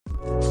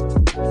Hey,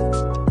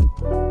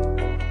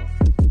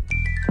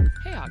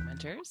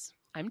 Augmenters.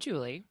 I'm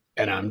Julie.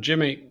 And I'm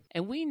Jimmy.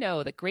 And we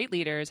know that great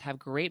leaders have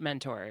great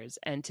mentors.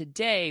 And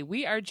today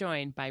we are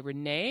joined by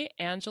Renee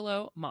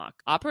Angelo-Mauk,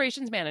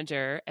 Operations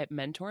Manager at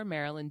Mentor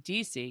Maryland,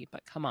 DC.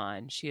 But come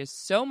on, she is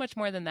so much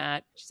more than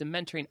that. She's a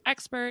mentoring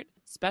expert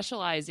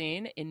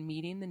specializing in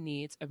meeting the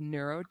needs of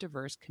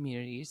neurodiverse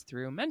communities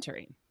through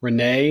mentoring.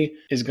 Renee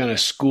is going to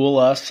school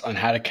us on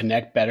how to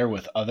connect better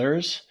with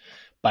others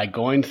by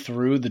going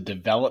through the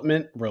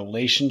development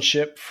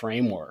relationship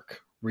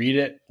framework. Read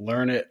it,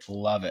 learn it,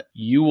 love it.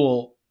 You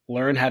will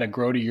learn how to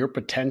grow to your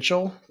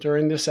potential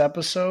during this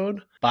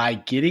episode by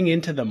getting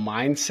into the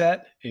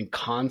mindset and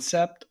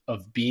concept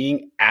of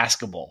being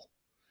askable.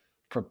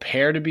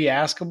 Prepare to be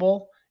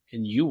askable,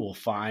 and you will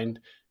find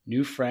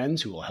new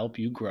friends who will help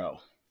you grow.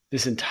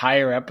 This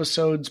entire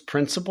episode's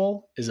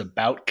principle is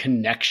about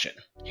connection.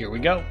 Here we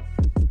go.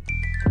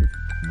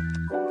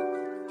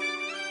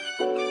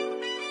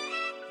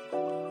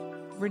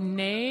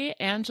 Renee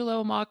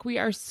Angelo-Mauk, we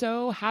are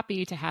so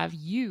happy to have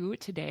you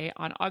today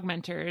on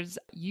Augmenters.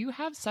 You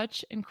have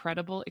such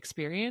incredible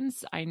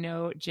experience. I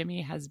know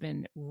Jimmy has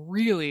been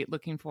really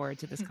looking forward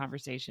to this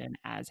conversation,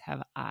 as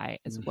have I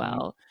as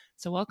well.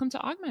 So welcome to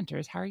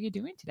Augmenters. How are you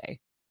doing today?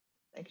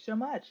 Thank you so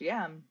much.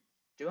 Yeah, I'm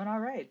doing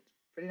all right.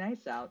 Pretty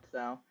nice out,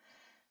 so.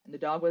 And the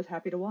dog was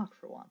happy to walk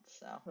for once,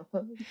 so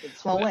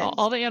it's small wins.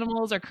 All the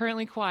animals are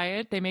currently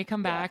quiet. They may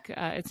come back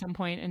at some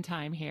point in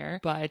time here,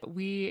 but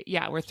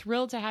we're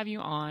thrilled to have you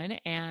on,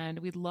 and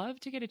we'd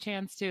love to get a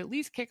chance to at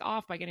least kick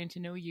off by getting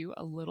to know you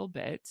a little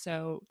bit.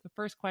 So the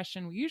first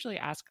question we usually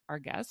ask our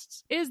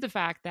guests is the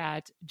fact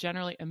that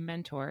generally a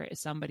mentor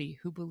is somebody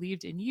who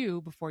believed in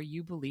you before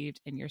you believed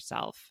in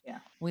yourself. Yeah.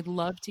 We'd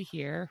love to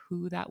hear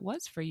who that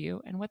was for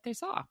you and what they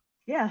saw.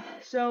 Yeah,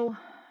 so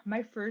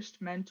my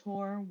first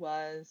mentor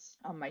was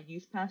my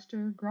youth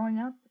pastor growing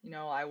up.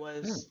 I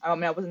wasn't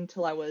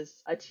until I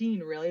was a teen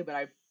really, but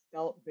I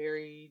felt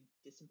very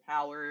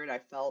disempowered. I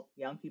felt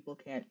young people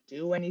can't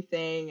do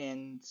anything,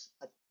 and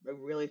I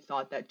really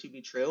thought that to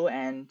be true.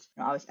 And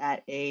I was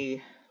at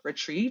a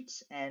retreat,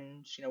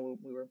 and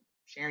we were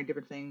sharing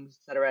different things,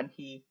 etc. And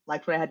he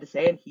liked what I had to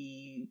say, and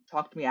he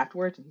talked to me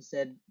afterwards, and he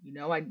said,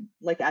 I'd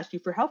like to ask you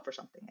for help for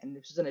something. And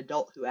this is an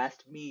adult who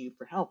asked me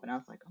for help, and I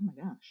was like, oh my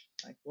gosh,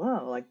 like,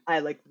 whoa, like I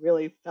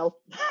really felt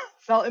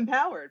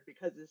empowered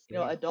because this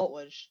adult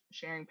was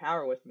sharing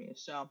power with me.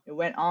 So it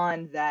went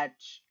on that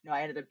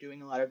I ended up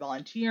doing a lot of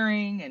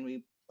volunteering, and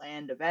we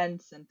planned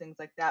events and things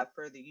like that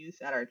for the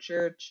youth at our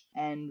church,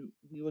 and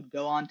we would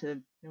go on to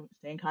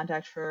stay in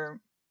contact for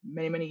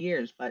many, many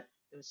years. But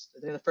it was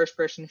the first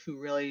person who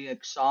really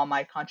saw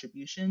my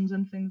contributions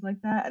and things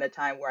like that at a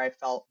time where I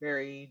felt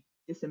very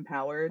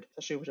disempowered,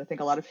 especially, which I think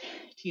a lot of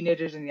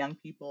teenagers and young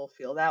people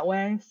feel that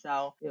way.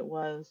 So it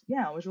was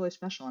really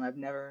special, and I've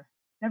never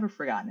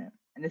forgotten it.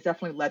 And it's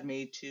definitely led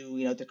me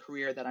to, the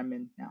career that I'm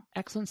in now.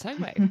 Excellent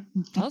segue.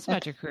 Tell us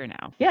about your career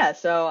now. Yeah,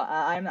 so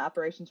I'm the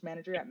operations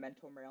manager at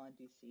Mentor Maryland,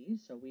 DC.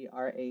 So we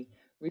are a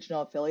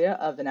regional affiliate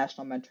of the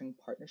National Mentoring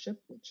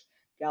Partnership, which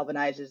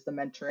galvanizes the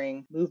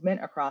mentoring movement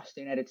across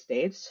the United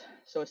States.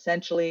 So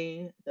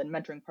essentially, the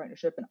Mentoring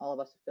Partnership and all of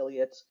us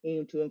affiliates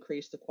aim to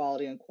increase the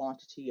quality and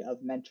quantity of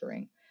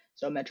mentoring.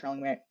 So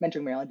Mentoring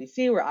Maryland,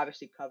 DC, we're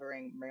obviously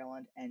covering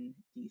Maryland and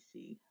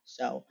DC.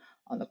 So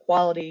on the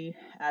quality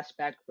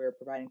aspect, we're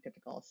providing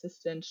technical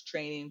assistance,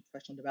 training,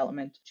 professional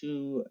development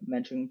to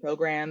mentoring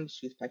programs,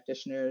 youth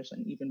practitioners,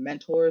 and even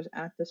mentors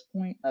at this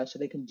point, so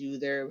they can do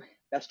their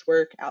best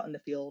work out in the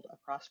field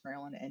across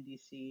Maryland and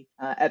DC,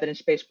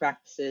 evidence-based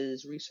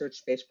practices,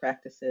 research-based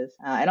practices,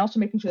 and also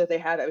making sure that they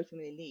have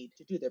everything they need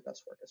to do their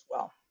best work as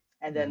well.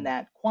 And then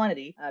that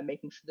quantity,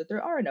 making sure that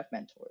there are enough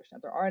mentors,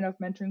 that there are enough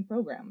mentoring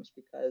programs,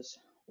 because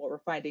what we're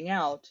finding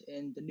out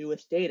in the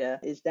newest data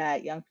is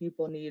that young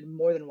people need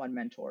more than one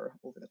mentor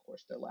over the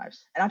course of their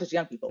lives. And not just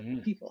young people,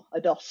 people,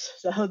 adults.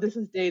 So this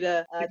is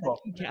data.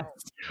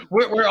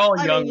 We're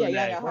all young,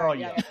 Renee. We're all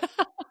young.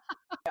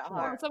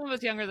 Some of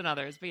us younger than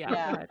others,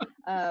 but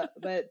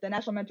but the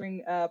National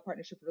Mentoring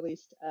Partnership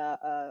released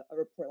a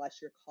report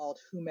last year called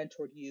Who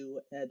Mentored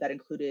You, that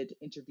included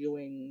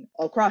interviewing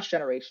across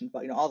generations,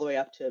 but all the way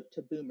up to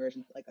boomers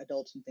and like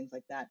adults and things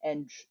like that.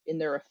 And in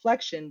their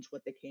reflections,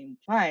 what they came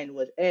to find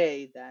was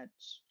that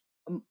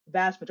a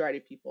vast majority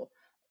of people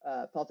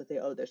felt that they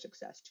owed their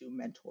success to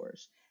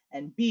mentors,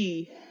 and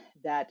B,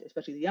 that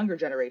especially the younger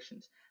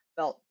generations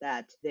felt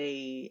that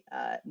they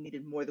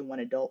needed more than one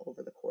adult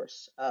over the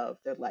course of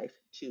their life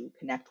to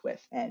connect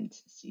with and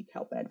seek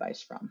help and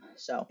advice from.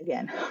 So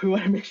again, we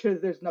want to make sure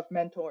that there's enough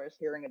mentors,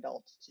 hearing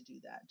adults to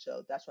do that.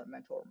 So that's what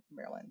Mentor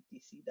Maryland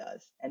DC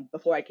does. And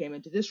before I came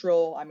into this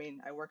role,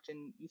 I worked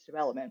in youth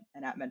development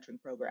and at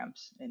mentoring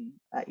programs and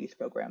at youth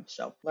programs.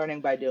 So learning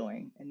by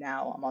doing. And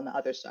now I'm on the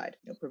other side,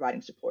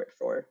 providing support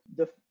for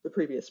the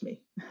previous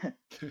me.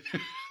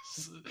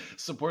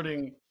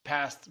 Supporting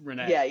past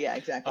Renee. Yeah,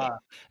 exactly.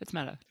 It's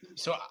meta.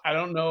 So I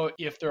don't know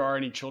if there are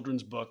any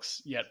children's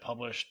books yet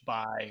published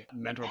by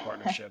Mentor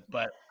Partnership,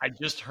 but I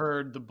just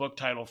heard the book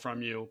title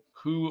from you,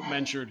 Who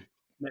Mentored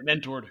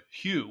mentored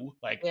Hugh,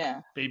 like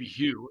Yeah. baby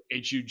Hugh,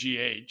 Hugh,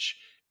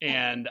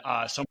 and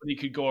somebody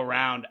could go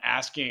around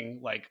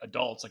asking like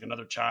adults, like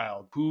another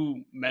child,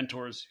 who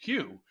mentors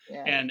Hugh,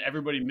 Yeah. and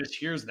everybody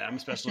mishears them,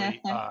 especially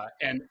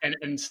and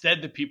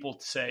instead the people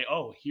say,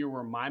 "Oh, here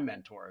were my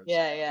mentors."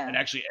 Yeah, yeah. And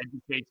actually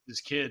educates this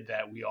kid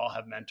that we all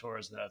have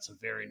mentors and that's a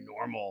very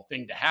normal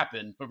thing to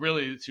happen. But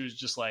really, she was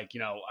just like,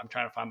 I'm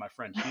trying to find my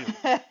friend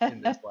Hugh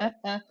in this life.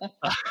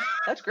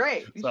 That's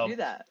great. You should So do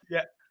that.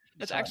 yeah,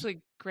 That's so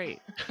actually great.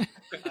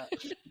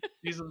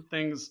 these are the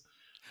things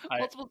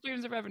Multiple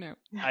streams of revenue.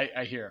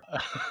 I hear.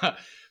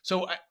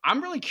 So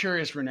I'm really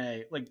curious,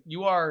 Renee. Like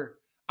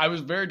I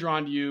was very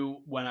drawn to you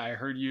when I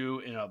heard you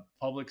in a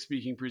public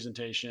speaking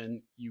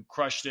presentation. You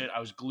crushed it. I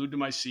was glued to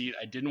my seat.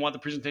 I didn't want the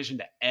presentation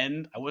to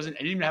end. I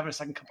didn't even have a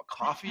second cup of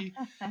coffee.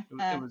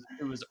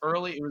 It was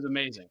early. It was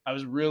amazing. I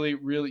was really,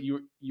 really,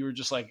 you were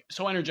just like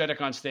so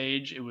energetic on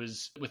stage. It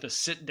was with a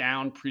sit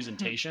down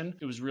presentation.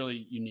 It was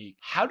really unique.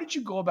 How did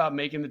you go about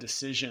making the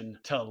decision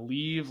to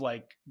leave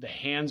like the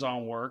hands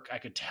on work? I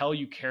could tell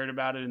you cared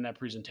about it in that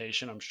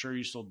presentation. I'm sure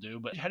you still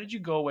do, but how did you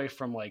go away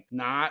from like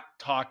not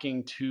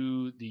talking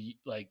to the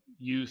like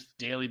youth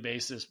daily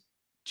basis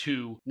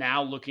to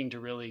now looking to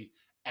really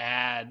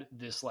add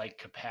this like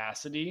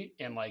capacity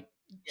and like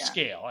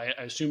scale? I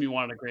assume you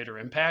wanted a greater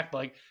impact.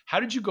 Like, how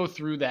did you go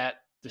through that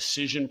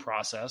decision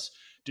process?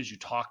 Did you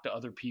talk to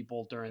other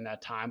people during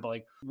that time? But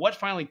like, what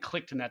finally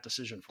clicked in that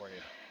decision for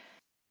you?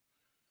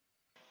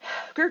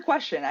 Good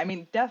question. I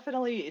mean,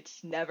 definitely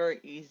it's never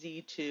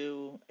easy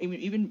to,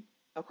 even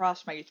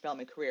across my youth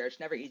development career, it's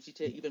never easy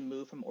to even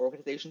move from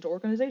organization to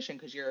organization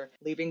because you're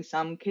leaving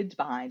some kids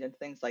behind and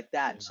things like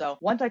that. Yeah. So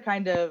once I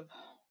kind of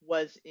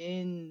was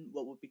in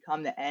what would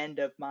become the end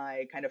of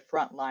my kind of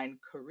frontline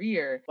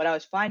career, what I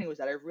was finding was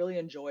that I really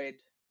enjoyed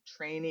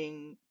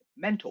training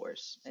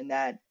mentors and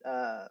that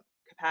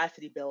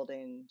capacity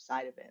building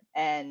side of it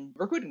and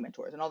recruiting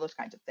mentors and all those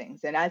kinds of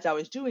things. And as I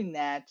was doing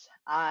that,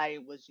 I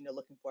was, I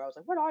was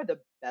like, what are the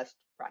best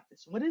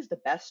practice? What is the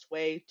best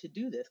way to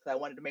do this? Because I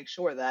wanted to make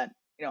sure that,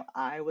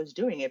 I was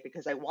doing it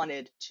because I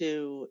wanted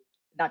to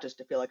not just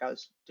to feel like I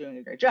was doing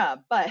a great job,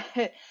 but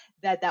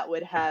that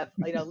would have,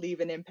 leave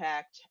an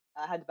impact,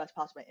 had the best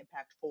possible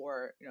impact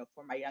for,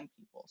 for my young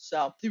people.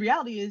 So the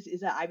reality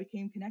is that I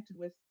became connected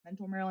with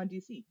Mentor Maryland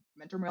DC.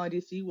 Mentor Maryland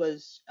DC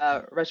was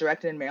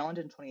resurrected in Maryland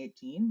in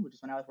 2018, which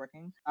is when I was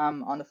working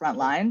on the front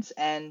lines.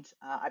 And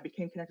I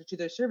became connected to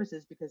their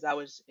services because I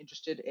was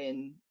interested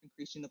in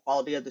increasing the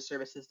quality of the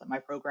services that my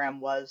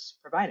program was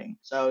providing.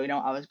 So,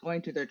 I was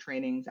going to their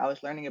trainings, I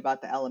was learning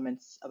about the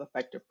elements of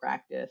effective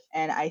practice.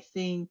 And I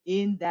think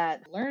in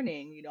that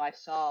learning, I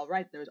saw,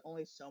 right, there was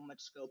only so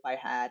much scope I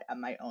had at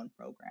my own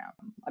program.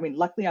 I mean,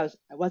 luckily I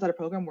was at a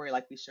program where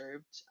like we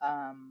served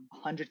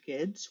 100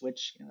 kids,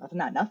 which that's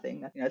not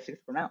nothing. That's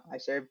 60 from now. I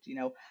served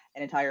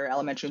an entire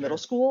elementary middle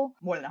school,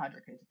 more than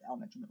 100 kids at the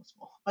elementary middle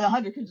school, but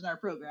 100 kids in our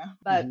program.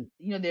 But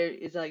there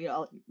is a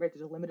right,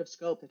 there's a limit of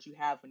scope that you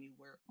have when you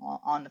were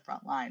on the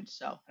front lines.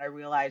 So I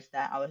realized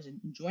that I was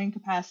enjoying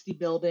capacity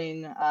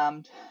building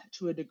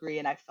to a degree,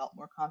 and I felt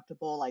more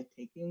comfortable like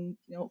taking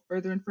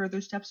further and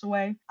further steps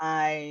away.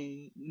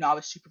 I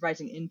was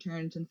supervising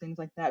interns and things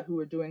like that who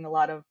were doing a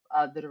lot of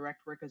the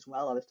direct work as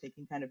well. I was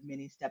taking kind of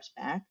mini steps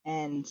back,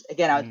 and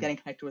again, I was getting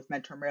connected with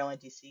Mentor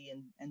Maryland DC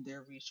and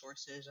their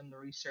resources and the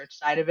research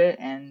side of it,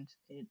 and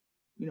it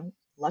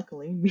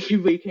luckily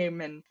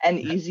became an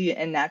easy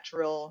and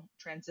natural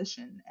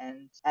transition.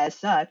 And as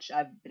such,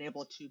 I've been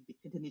able to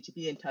continue to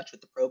be in touch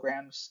with the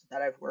programs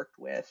that I've worked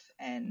with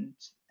and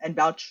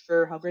vouch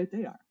for how great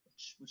they are,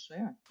 which they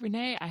are.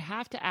 Renee, I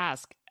have to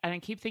ask, and I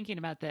keep thinking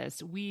about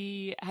this.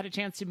 We had a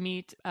chance to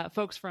meet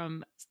folks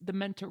from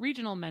the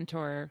regional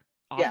mentor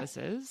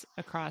offices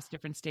across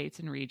different states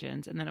and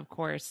regions. And then, of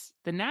course,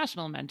 the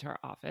national mentor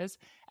office.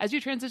 As you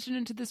transitioned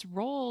into this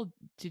role,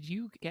 did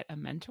you get a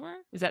mentor?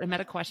 Is that a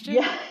meta question?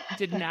 Yeah.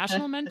 Did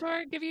national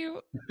mentor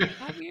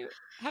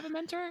have a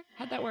mentor?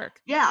 How'd that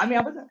work? Yeah, I mean,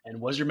 I wasn't. And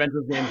was your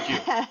mentor's name Q?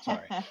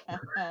 Sorry.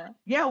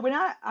 Yeah,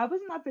 I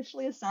wasn't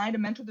officially assigned a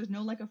mentor. There's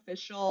no like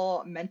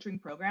official mentoring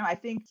program. I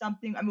think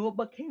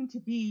what came to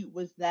be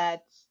was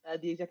that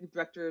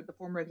the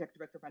former executive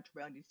director of Mentor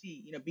Maryland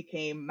DC,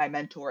 became my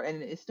mentor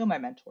and is still my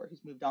mentor.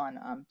 He's moved on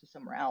to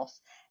somewhere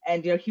else.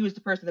 And, he was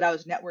the person that I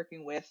was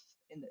networking with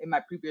in my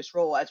previous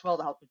role as well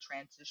to help me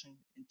transition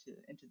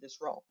into this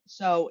role.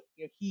 So,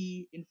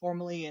 he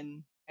informally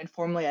and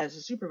formally as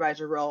a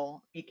supervisor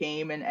role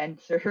became and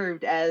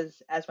served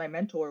as my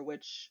mentor,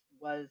 which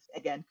was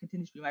again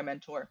continues to be my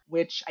mentor,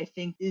 which I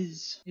think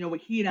is what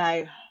he and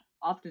I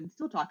often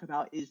still talk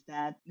about is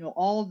that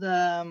all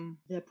the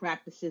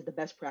practices, the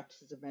best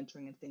practices of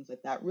mentoring and things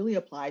like that really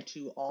apply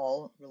to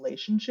all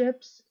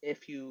relationships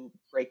if you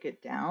break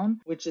it down,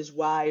 which is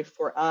why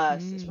for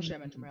us, especially at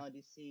Mentor Maryland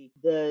DC,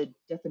 the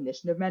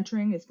definition of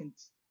mentoring is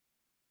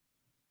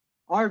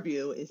our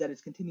view is that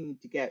it's continuing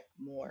to get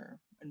more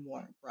and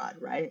more broad,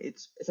 right?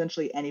 It's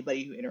essentially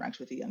anybody who interacts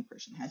with a young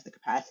person has the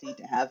capacity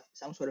to have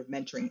some sort of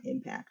mentoring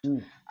impact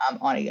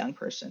on a young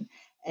person.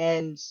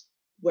 And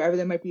wherever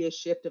there might be a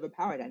shift of a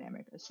power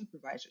dynamic, a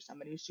supervisor,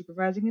 somebody who's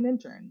supervising an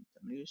intern,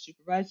 somebody who's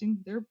supervising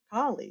their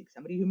colleague,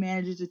 somebody who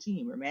manages a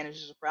team or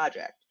manages a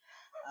project.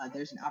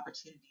 There's an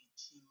opportunity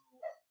to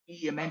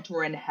be a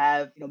mentor and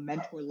have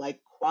mentor-like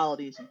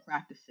qualities and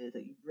practices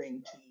that you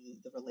bring to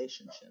the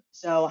relationship.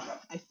 So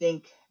I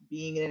think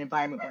being in an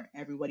environment where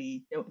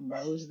everybody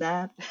knows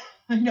that,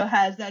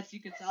 has that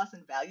secret sauce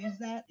and values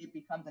that, it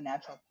becomes a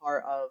natural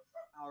part of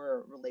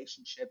our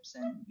relationships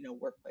and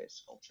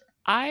workplace culture.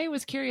 I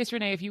was curious,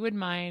 Renee, if you would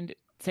mind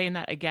saying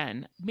that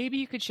again. Maybe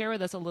you could share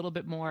with us a little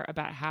bit more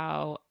about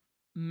how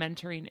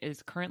mentoring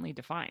is currently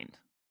defined.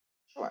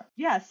 Sure.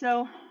 Yeah.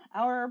 So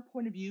our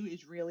point of view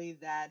is really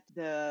that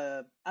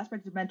the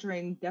aspects of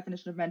mentoring,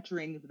 definition of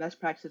mentoring, the best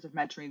practices of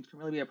mentoring can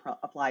really be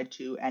applied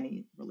to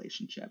any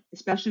relationship,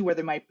 especially where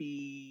there might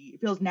be, it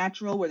feels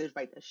natural, where there's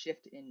like a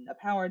shift in a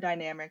power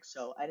dynamic.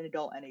 So an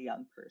adult and a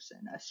young person,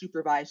 a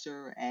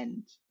supervisor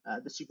and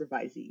the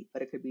supervisee,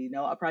 but it could be,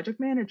 a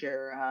project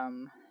manager,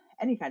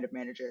 any kind of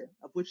manager,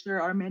 of which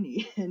there are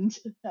many. And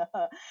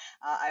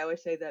I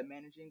always say that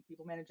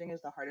people managing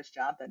is the hardest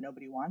job that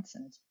nobody wants.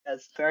 And it's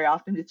because very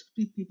often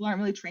people aren't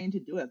really trained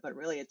to do it, but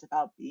really it's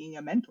about being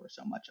a mentor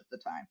so much of the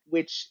time,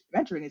 which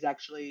mentoring is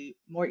actually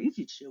more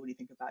easy to do when you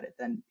think about it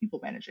than people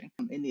managing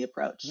in the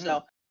approach.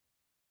 So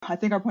I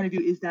think our point of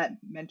view is that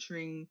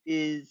mentoring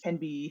can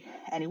be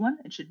anyone.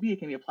 It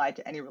can be applied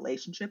to any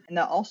relationship, and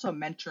that also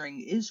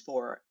mentoring is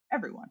for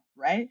everyone,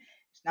 right?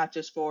 It's not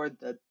just for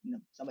the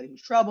somebody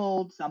who's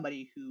troubled,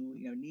 somebody who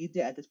needs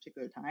it at this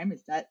particular time.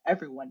 It's that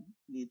everyone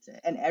needs it,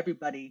 and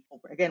everybody.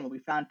 Again, what we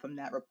found from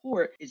that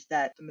report is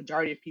that the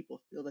majority of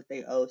people feel that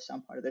they owe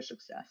some part of their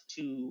success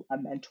to a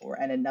mentor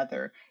and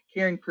another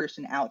caring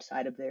person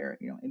outside of their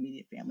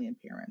immediate family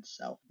and parents.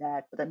 So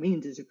what that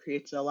means is it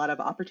creates a lot of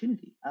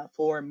opportunity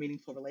for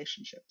meaningful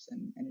relationships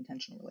and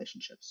intentional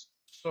relationships.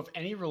 So if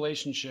any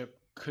relationship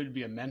could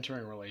be a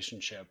mentoring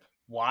relationship,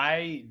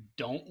 why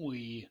don't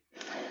we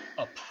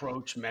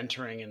approach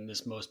mentoring in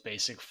this most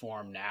basic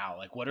form now?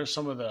 Like, what are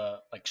some of the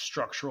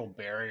structural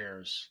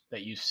barriers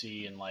that you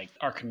see in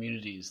our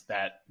communities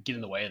that get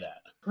in the way of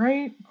that?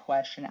 Great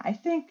question. I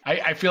think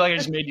I feel like I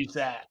just made you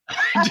sad.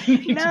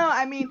 No,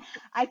 I mean,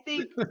 I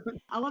think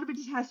a lot of it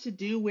just has to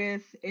do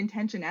with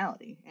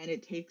intentionality, and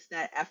it takes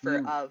that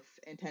effort of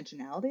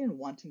intentionality and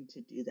wanting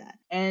to do that.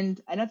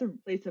 And another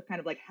place of kind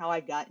of how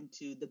I got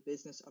into the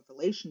business of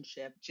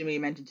relationship, Jimmy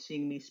mentioned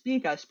seeing me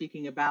speak. I was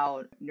speaking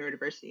about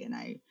neurodiversity, and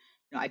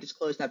I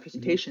disclosed that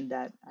presentation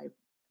that I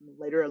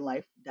later in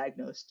life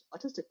diagnosed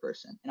autistic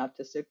person. And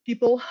autistic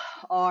people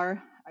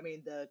are,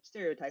 the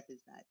stereotype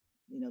is that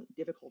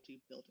difficulty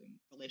building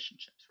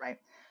relationships, right?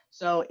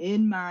 So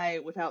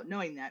without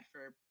knowing that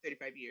for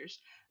 35 years,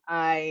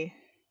 I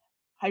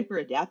hyper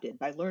adapted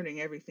by learning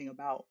everything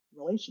about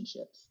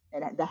relationships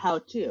and the how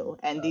to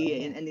and the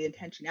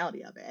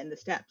intentionality of it and the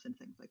steps and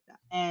things like that.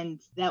 And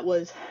that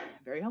was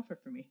very helpful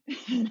for me.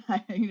 And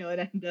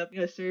it ended up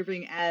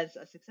serving as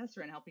a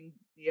successor and helping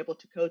be able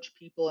to coach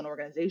people and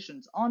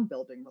organizations on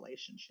building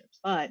relationships.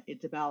 But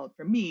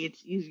for me,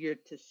 it's easier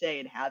to say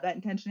and have that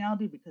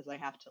intentionality because I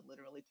have to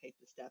literally take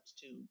the steps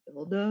to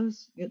build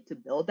to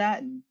build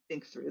that and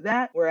think through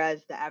that.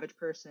 Whereas the average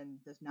person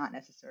does not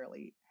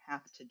necessarily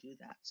have to do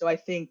that. So I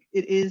think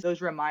it is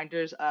those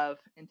reminders of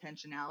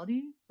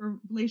intentionality for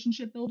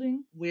relationship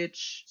building,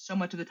 which so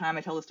much of the time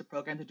I tell this to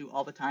programs to do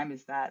all the time,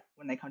 is that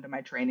when they come to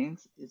my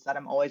trainings, is that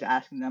I'm always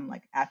asking them,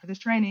 after this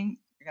training,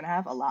 you're going to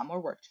have a lot more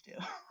work to do.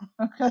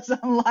 Because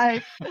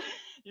I'm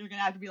you're going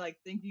to have to be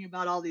thinking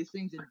about all these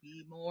things and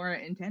be more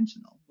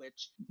intentional,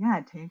 which,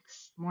 it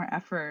takes more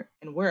effort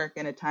and work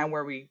in a time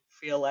where we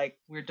feel like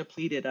we're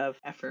depleted of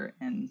effort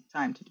and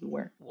time to do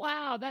work.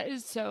 Wow, that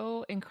is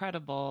so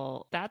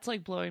incredible. That's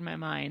blowing my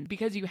mind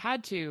because you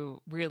had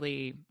to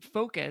really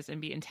focus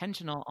and be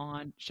intentional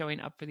on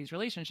showing up for these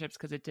relationships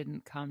because it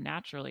didn't come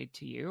naturally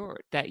to you, or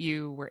that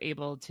you were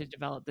able to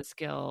develop the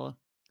skill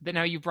that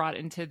now you brought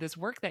into this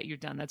work that you've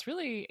done. That's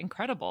really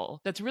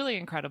incredible.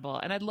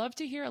 And I'd love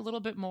to hear a little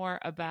bit more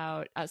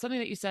about something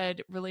that you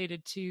said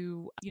related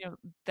to,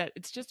 that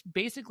it's just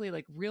basically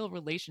real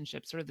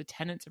relationships, sort of the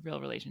tenets of real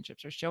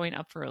relationships or showing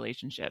up for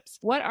relationships.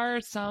 What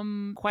are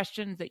some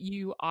questions that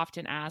you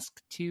often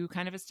ask to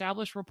kind of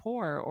establish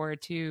rapport or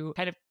to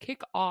kind of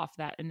kick off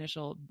that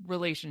initial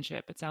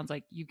relationship? It sounds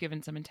like you've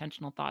given some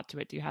intentional thought to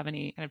it. Do you have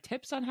any kind of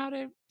tips on how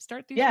to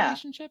start these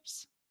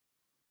relationships?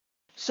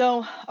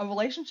 So a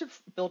relationship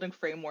building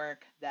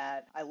framework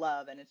that I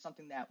love, and it's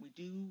something that we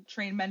do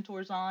train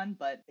mentors on,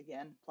 but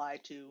again, apply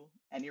to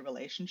any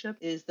relationship,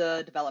 is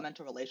the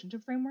developmental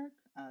relationship framework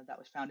that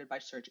was founded by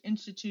Search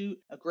Institute,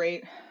 a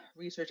great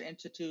research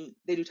institute.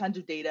 They do tons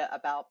of data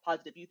about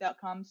positive youth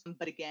outcomes.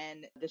 But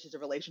again, this is a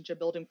relationship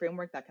building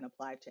framework that can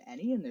apply to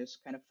any. And there's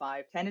kind of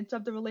 5 tenets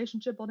of the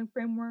relationship building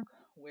framework,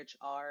 which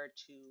are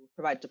to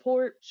provide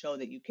support, show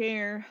that you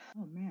care.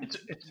 Oh man,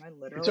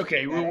 it's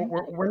okay.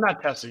 We're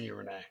not testing you,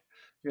 Renee.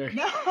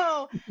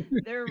 No,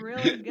 they're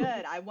really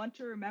good. I want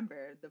to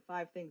remember the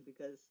 5 things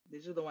because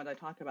these are the ones I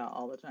talk about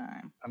all the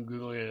time. I'm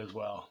Googling it as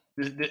well.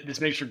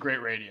 This makes for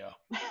great radio.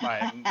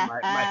 My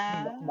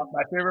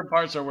favorite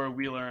parts are where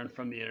we learn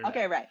from the internet.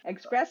 Okay, right.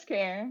 Express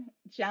care,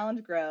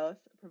 challenge growth,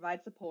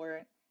 provide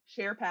support,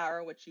 share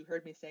power, which you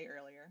heard me say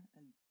earlier,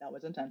 and that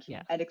was intentional,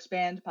 Yeah. and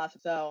expand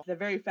possibility. So the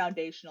very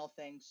foundational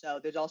things. So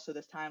there's also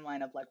this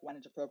timeline of like when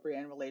it's appropriate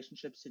in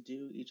relationships to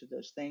do each of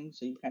those things.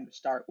 So you kind of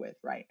start with,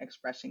 right,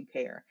 expressing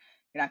care.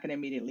 You're not going to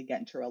immediately get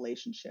into a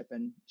relationship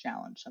and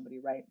challenge somebody,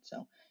 right?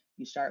 So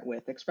you start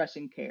with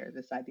expressing care,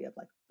 this idea of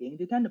like being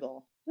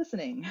dependable,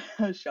 listening,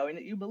 showing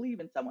that you believe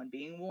in someone,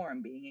 being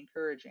warm, being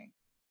encouraging,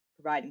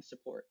 providing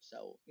support.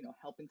 So,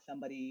 helping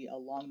somebody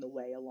along the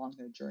way, along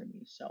their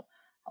journey. So,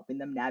 helping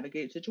them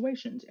navigate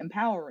situations,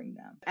 empowering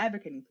them,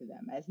 advocating for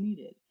them as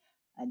needed.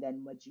 And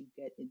then once you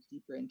get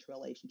deeper into a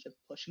relationship,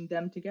 pushing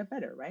them to get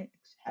better, right?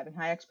 Having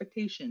high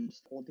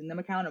expectations, holding them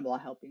accountable,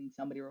 helping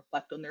somebody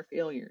reflect on their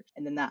failures.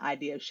 And then that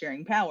idea of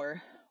sharing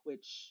power,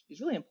 which is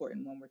really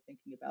important when we're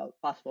thinking about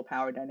possible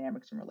power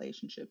dynamics in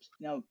relationships.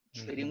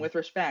 Treating with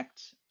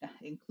respect,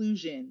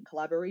 inclusion,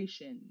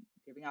 collaboration,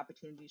 giving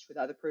opportunities for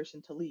the other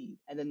person to lead.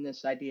 And then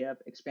this idea of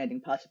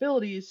expanding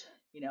possibilities,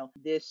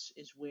 this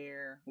is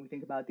where we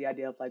think about the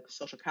idea of like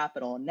social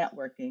capital and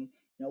networking.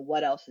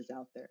 What else is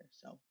out there?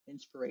 So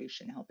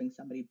inspiration, helping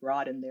somebody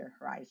broaden their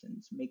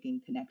horizons,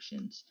 making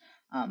connections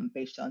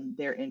based on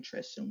their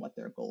interests and what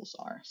their goals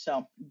are.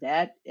 So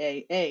that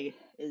A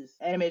is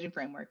an amazing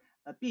framework.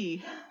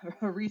 B,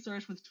 a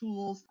resource with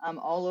tools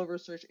all over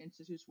Search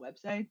Institute's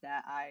website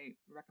that I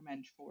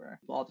recommend for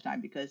people all the time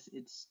because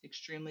it's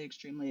extremely,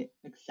 extremely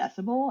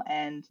accessible.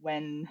 And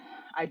when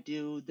I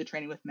do the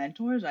training with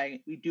mentors,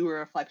 we do a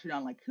reflection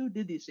on like who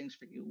did these things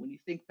for you. When you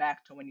think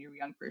back to when you're a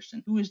young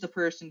person, who is the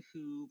person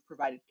who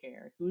provided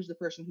care? Who is the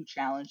person who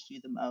challenged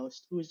you the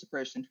most? Who is the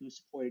person who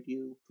supported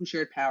you, who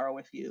shared power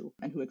with you,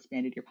 and who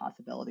expanded your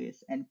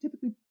possibilities? And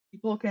typically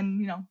people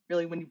can,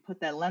 really, when you put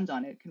that lens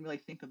on it, can really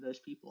think of those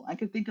people. I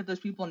can think of those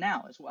people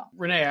now as well.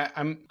 Renee,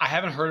 I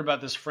haven't heard about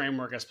this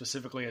framework as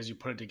specifically as you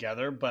put it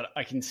together, but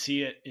I can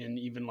see it in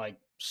even like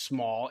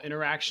small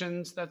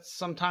interactions that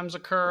sometimes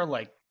occur,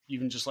 like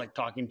even just like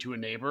talking to a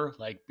neighbor,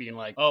 like being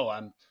like, oh,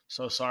 I'm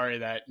so sorry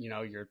that,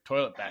 your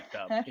toilet backed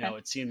up.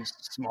 It seems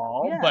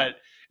small, Yeah. but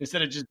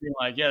instead of just being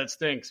like, yeah, it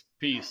stinks,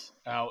 peace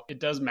out,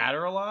 it does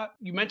matter a lot.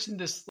 You mentioned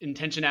this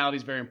intentionality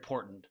is very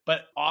important,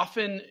 but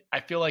often I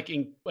feel like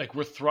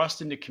we're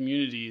thrust into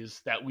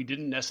communities that we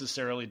didn't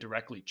necessarily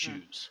directly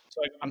choose.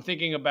 So I'm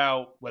thinking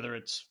about whether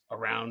it's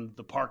around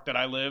the park that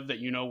I live that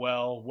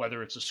well,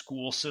 whether it's a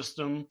school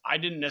system. I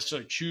didn't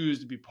necessarily choose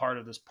to be part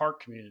of this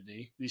park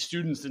community. These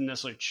students didn't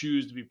necessarily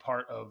choose to be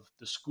part of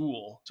the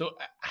school. So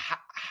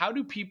how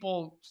do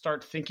people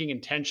start thinking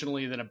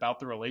intentionally then about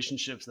the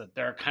relationships that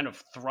they're kind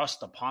of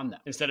thrust upon them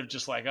instead of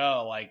just like,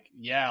 oh, like,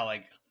 yeah,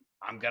 like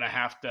I'm going to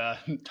have to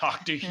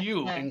talk to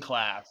Hugh in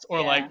class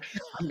or like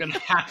I'm going to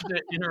have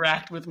to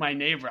interact with my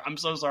neighbor. I'm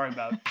so sorry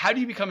about it. How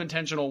do you become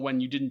intentional when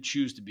you didn't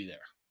choose to be there?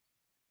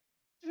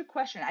 Good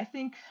question. I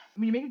think,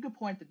 you make a good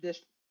point that this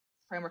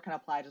framework can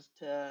apply just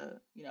to,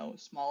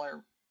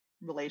 smaller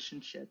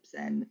relationships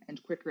and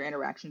quicker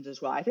interactions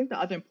as well. I think the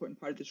other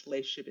important part of this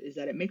relationship is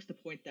that it makes the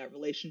point that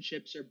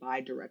relationships are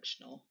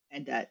bi-directional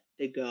and that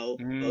they go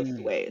both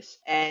ways.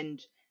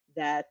 And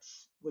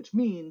which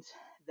means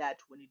that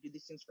when you do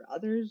these things for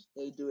others,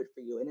 they do it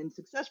for you. And in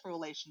successful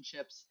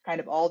relationships, kind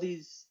of all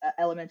these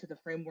elements of the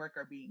framework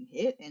are being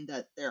hit and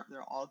that they're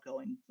all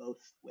going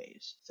both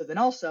ways. So then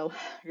also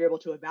you're able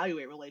to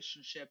evaluate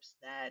relationships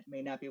that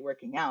may not be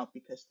working out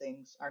because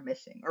things are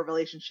missing, or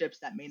relationships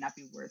that may not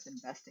be worth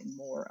investing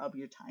more of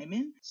your time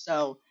in.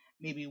 So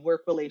maybe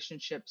work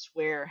relationships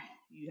where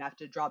you have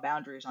to draw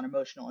boundaries on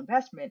emotional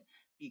investment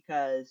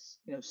because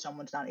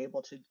someone's not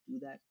able to do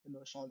that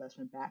emotional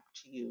investment back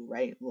to you,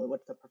 right?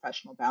 What's the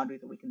professional boundary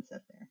that we can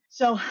set there?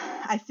 So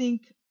I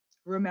think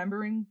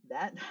remembering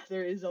that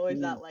there is always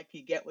that like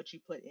you get what you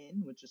put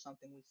in, which is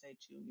something we say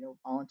to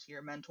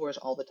volunteer mentors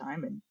all the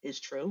time and is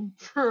true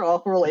for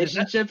all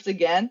relationships.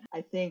 Again,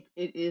 I think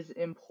it is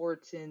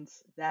important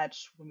that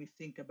when we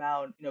think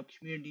about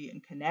community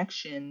and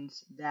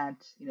connections, that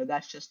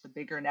that's just the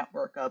bigger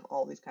network of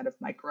all these kind of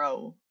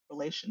micro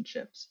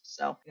relationships.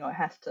 So it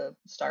has to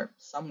start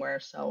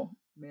somewhere. So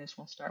may as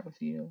well start with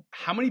you.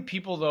 How many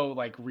people though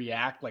like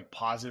react like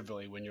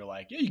positively when you're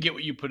like, yeah, you get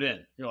what you put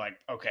in? You're like,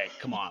 okay,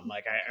 come on,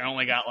 like I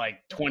only got like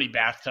 20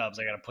 bathtubs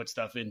I got to put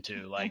stuff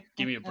into, like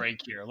give me a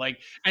break here.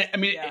 Like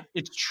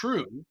it's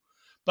true,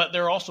 but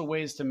there are also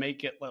ways to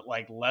make it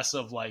like less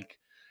of like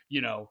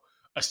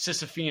a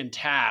Sisyphean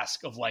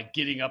task of like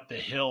getting up the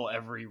hill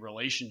every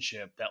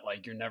relationship that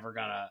like you're never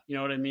gonna, you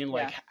know what I mean?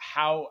 Like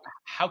how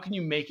can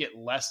you make it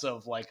less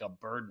of like a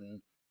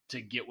burden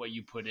to get what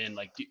you put in?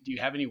 Like do you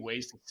have any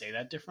ways to say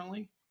that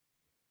differently?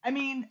 I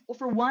mean,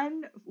 for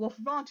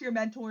volunteer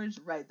mentors,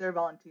 right, they're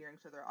volunteering,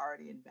 so they're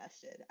already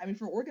invested. I mean,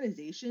 for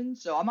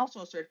organizations, so I'm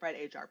also a certified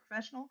HR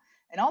professional,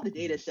 and all the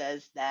data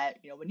says that,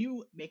 when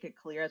you make it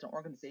clear as an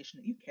organization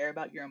that you care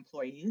about your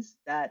employees,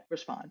 that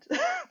respond,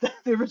 that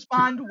they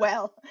respond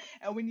well.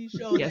 And when you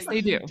show Yes, that they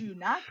you do. do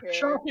not care,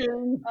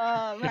 Shocking.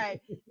 right,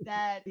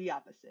 that the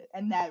opposite.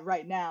 And that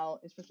right now,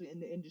 especially in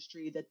the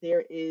industry, that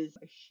there is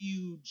a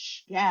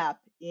huge gap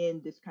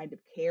in this kind of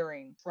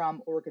caring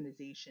from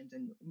organizations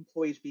and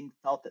employees being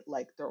felt that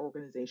like their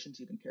organizations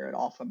even care at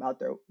all about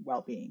their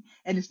well-being.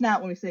 And it's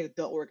not, when we say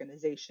the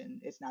organization,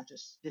 it's not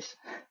just this,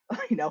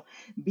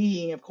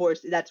 being, of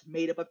course, that's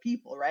made up of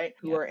people, right,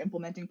 who Yep. are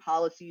implementing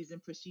policies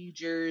and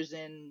procedures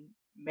and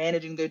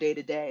managing their day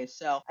to day.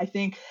 So I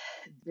think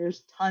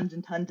there's tons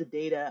and tons of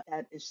data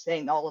that is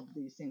saying all of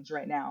these things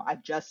right now. I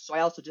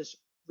also just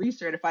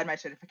recertified my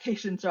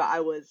certification, so I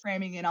was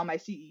cramming in on my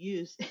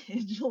CEUs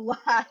in July,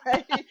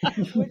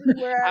 which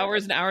is where,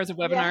 Hours and hours of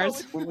yeah,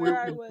 webinars. which is where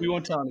I We was,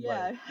 won't tell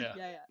anybody. yeah,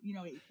 Yeah. yeah,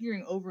 yeah.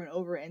 Hearing over and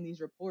over in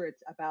these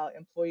reports about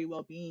employee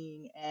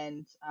well-being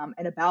and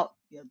about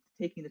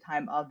taking the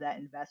time of that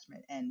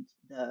investment, and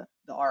the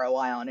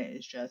ROI on it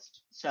is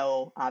just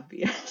so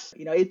obvious.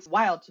 It's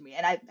wild to me,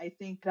 and I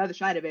think the other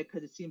side of it,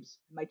 because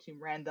might seem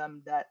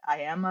random that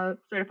I am a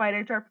certified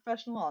HR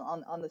professional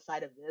on the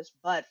side of this,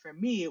 but for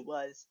me it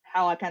was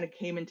how I kind of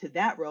came into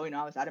that role.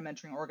 I was at a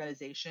mentoring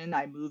organization.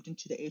 I moved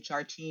into the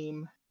HR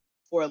team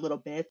for a little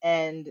bit.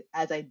 And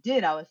as I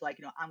did, I was like,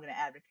 I'm going to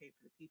advocate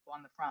for the people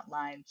on the front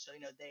line so,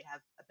 they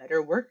have a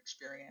better work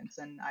experience.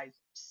 And I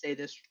say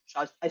this,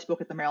 I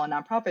spoke at the Maryland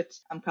Nonprofits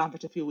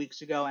conference a few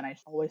weeks ago, and I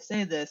always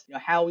say this,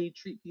 how we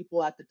treat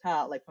people at the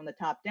top, like from the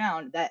top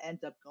down, that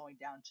ends up going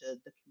down to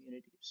the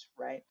communities,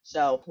 right?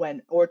 So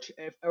or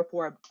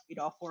for,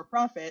 a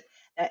for-profit,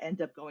 that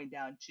ends up going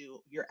down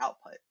to your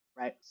output,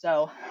 right?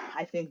 So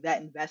I think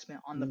that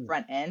investment on the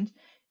front end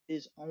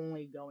is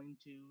only going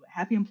to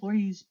happy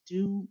employees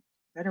do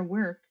better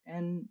work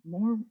and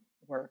more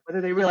work,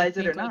 whether they And I realize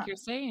it or think, like not. you're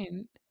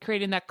saying,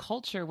 creating that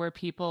culture where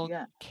people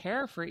Yeah.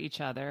 care for each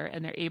other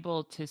and they're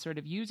able to sort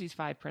of use these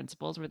 5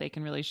 principles where they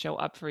can really show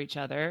up for each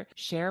other,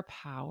 share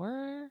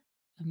power.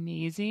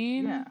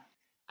 Amazing. Yeah.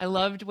 I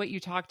loved what you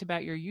talked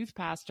about. Your youth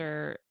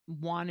pastor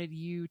wanted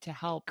you to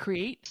help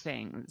create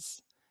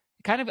things,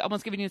 kind of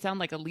almost giving you sound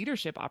like a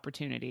leadership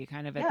opportunity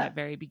kind of at Yeah. that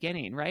very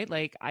beginning, right?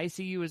 Like, I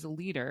see you as a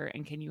leader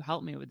and can you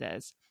help me with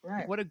this? Like,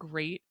 Right. what a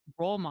great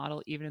role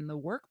model, even in the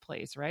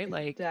workplace, right?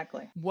 Like,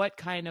 Exactly. what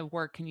kind of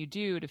work can you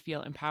do to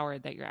feel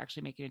empowered that you're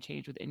actually making a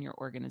change within your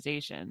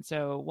organization?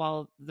 So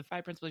while the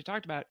 5 principles you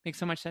talked about make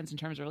so much sense in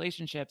terms of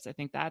relationships, I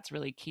think that's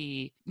really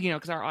key,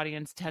 because our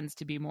audience tends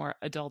to be more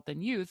adult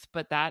than youth,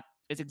 but that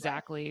is Right.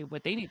 exactly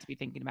what they need to be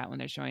thinking about when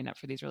they're showing up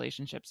for these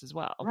relationships as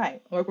well.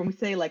 Right. Or when we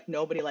say like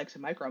nobody likes a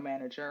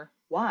micromanager,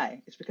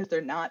 why? It's because they're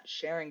not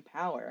sharing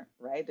power,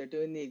 right? They're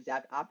doing the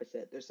exact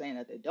opposite. They're saying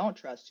that they don't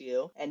trust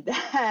you and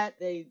that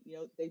they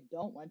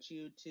don't want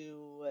you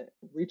to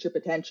reach your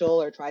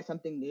potential or try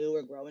something new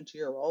or grow into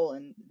your role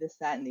and this,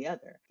 that, and the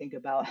other. Think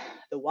about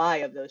the why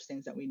of those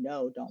things that we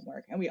know don't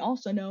work. And we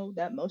also know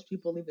that most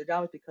people leave their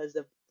jobs because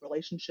of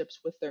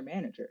relationships with their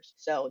managers.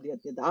 So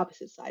the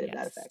opposite side of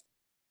that Yes. effect.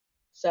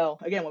 So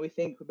again, when we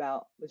think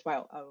about, that's why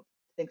I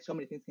think so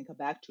many things can come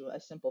back to a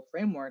simple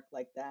framework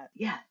like that.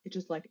 Yeah, it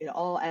just like it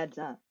all adds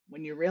up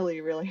when you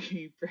really,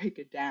 really break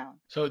it down.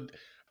 So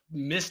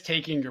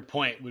mistaking your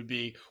point would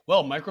be,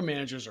 well,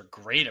 micromanagers are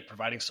great at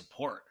providing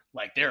support.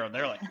 Like they're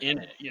like in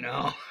it.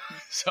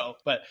 So,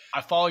 but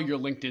I follow your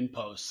LinkedIn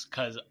posts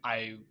because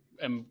I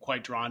am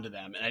quite drawn to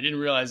them. And I didn't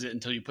realize it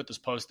until you put this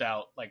post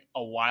out like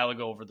a while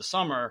ago over the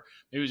summer,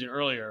 maybe it was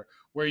earlier,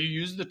 where you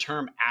used the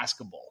term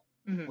askable,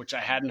 which I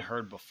hadn't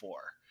heard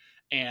before.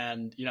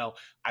 And,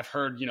 I've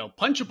heard,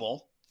 punchable,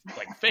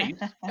 like face,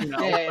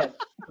 Yeah.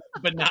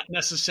 but not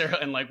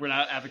necessarily, and like we're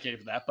not advocating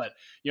for that, but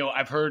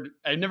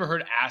I've never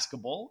heard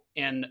askable.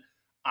 And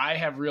I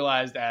have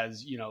realized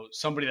as,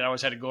 somebody that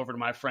always had to go over to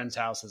my friend's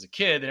house as a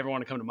kid, they never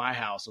want to come to my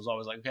house. I was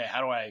always like, okay,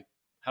 how do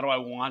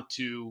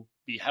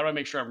I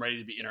make sure I'm ready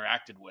to be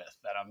interacted with,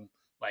 that I'm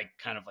like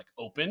kind of like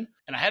open.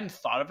 And I hadn't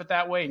thought of it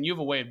that way. And you have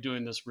a way of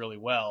doing this really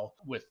well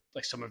with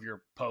like some of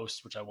your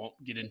posts, which I won't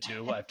get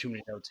into. I have too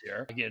many notes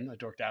here. Again, I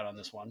dorked out on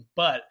this one.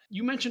 But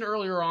you mentioned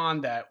earlier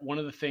on that one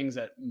of the things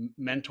that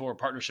mentor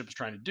partnership is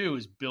trying to do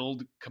is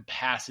build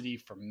capacity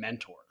for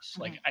mentors.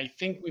 Like, I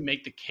think we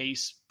make the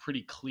case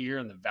pretty clear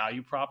and the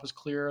value prop is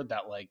clear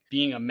that like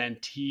being a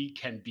mentee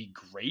can be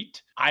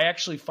great. I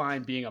actually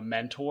find being a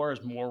mentor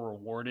is more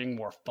rewarding,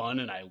 more fun,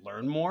 and I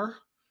learn more.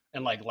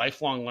 And like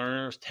lifelong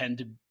learners tend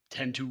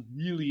to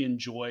really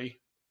enjoy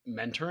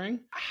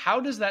mentoring.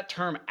 How does that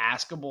term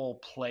askable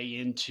play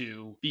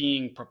into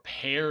being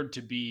prepared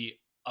to be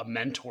a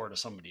mentor to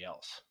somebody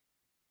else?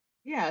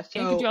 Yeah.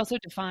 And could you So also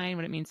define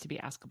what it means to be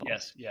askable?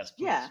 Yes, please.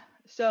 yeah.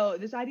 So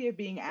this idea of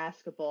being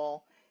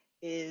askable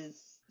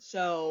is,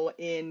 so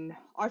in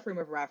our frame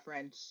of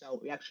reference,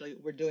 so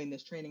we're doing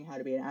this training how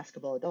to be an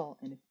askable adult.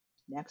 And if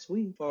next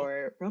week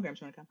for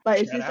programs want to come. But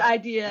it's this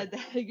idea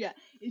that,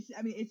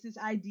 it's this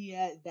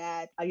idea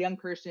that a young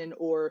person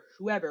or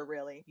whoever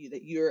really,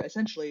 that you're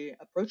essentially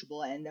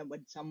approachable, and then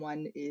when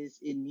someone is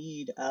in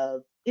need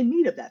of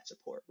that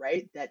support,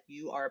 right, that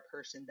you are a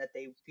person that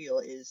they feel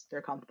is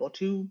they're comfortable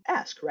to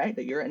ask, right,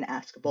 that you're an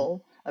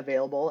askable,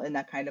 available in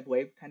that kind of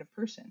way kind of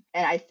person.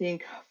 And I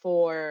think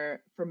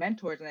for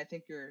mentors, and I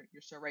think you're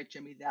so right,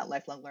 Jimmy, that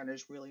lifelong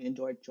learners really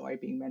enjoy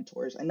being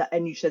mentors.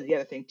 And you said the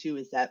other thing too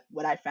is that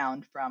what I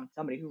found from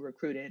somebody who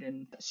recruited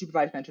and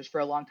supervised mentors for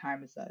a long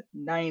time is that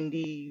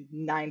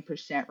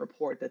 99%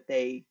 report that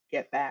they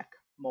get back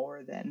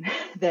more than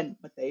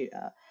what they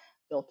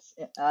built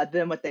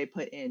than what they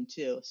put in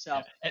too.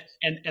 So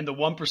and the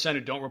 1%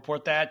 who don't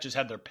report that just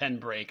had their pen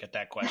break at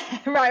that question.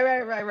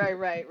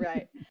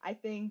 right. I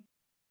think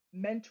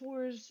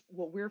mentors,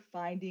 what we're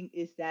finding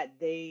is that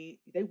they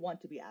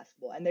want to be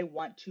askable and they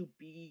want to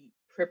be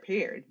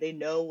prepared. They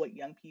know what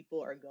young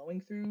people are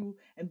going through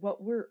and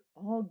what we're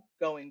all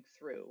going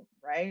through,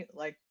 right?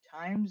 Like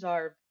times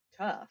are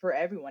tough for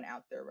everyone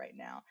out there right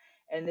now.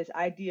 And this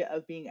idea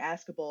of being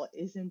askable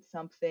isn't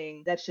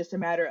something that's just a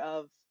matter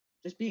of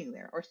just being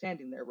there or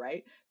standing there,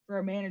 right? For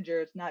a manager,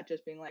 it's not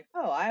just being like,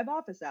 oh, I have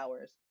office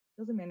hours.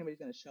 Doesn't mean anybody's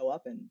going to show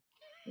up and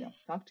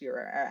talk to you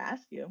or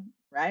ask you,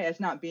 right?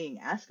 It's not being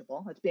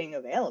askable, it's being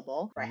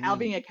available, right?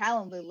 Having a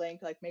calendar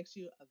link like makes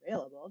you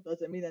available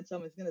doesn't mean that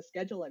someone's going to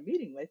schedule a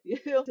meeting with you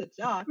to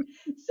talk.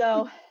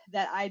 So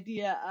that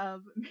idea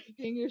of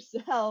making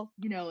yourself,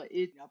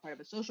 part of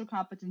a social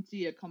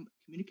competency, a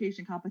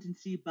communication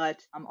competency, but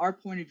our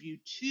point of view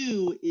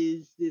too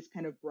is this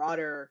kind of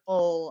broader,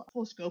 full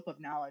scope of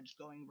knowledge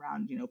going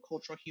around,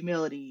 cultural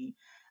humility,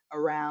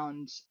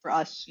 around for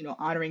us,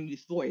 honoring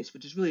youth voice,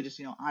 which is really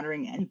just,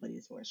 honoring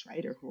anybody's voice,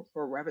 right?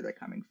 Or wherever they're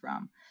coming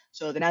from.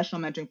 So the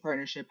National Mentoring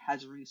Partnership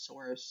has a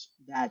resource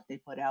that they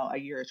put out a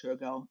year or two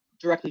ago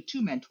directly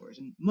to mentors.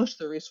 And most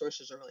of the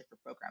resources are really for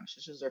programs.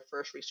 This is their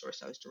first resource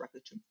that was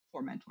directly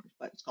for mentors,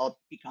 but it's called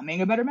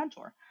Becoming a Better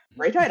Mentor.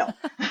 Great title.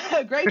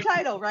 Great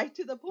title, right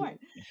to the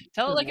point.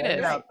 Tell it like it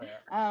is. Right.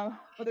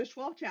 But there's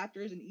 12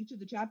 chapters, and each of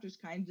the chapters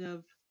kind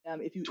of,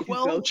 if you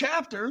 12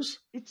 chapters?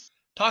 It's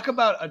talk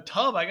about a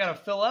tub I gotta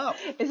fill out.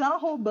 It's not a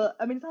whole book.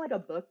 I mean, it's not like a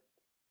book,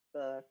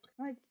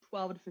 like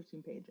 12 to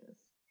 15 pages.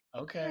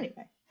 Okay.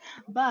 Anyway,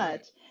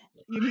 but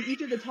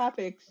each of the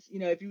topics,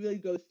 if you really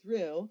go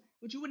through,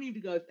 which you wouldn't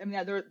need to go, I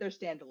mean, they're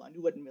standalone.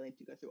 You wouldn't really need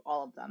to go through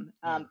all of them.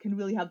 Can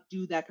really help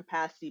do that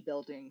capacity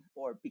building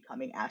for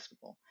becoming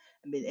askable.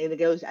 I mean, and it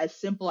goes as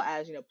simple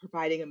as,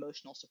 providing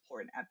emotional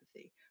support and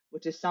empathy,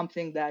 which is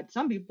something that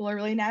some people are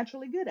really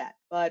naturally good at.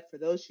 But for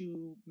those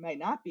who might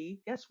not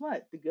be, guess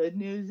what? The good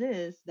news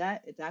is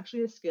that it's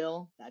actually a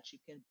skill that you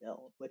can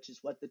build, which is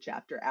what the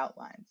chapter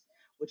outlines,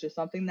 which is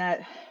something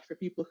that for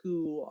people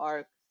who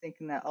are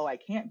thinking that, oh, I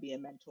can't be a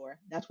mentor,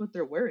 that's what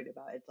they're worried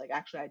about. It's like,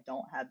 actually, I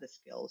don't have the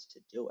skills to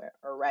do it.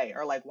 Or right.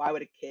 Or like, why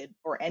would a kid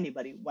or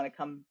anybody want to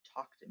come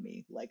talk to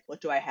me? Like,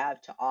 what do I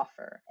have to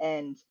offer?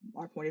 And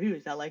our point of view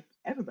is that like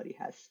everybody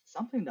has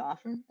something to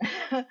offer.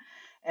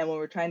 And when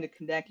we're trying to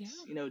connect,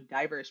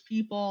 diverse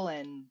people,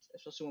 and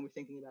especially when we're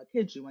thinking about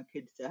kids, we want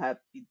kids to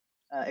be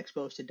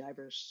exposed to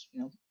diverse,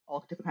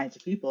 all different kinds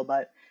of people.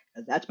 But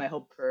that's my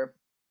hope for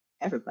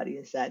everybody,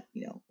 is that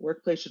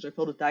workplaces are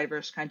filled with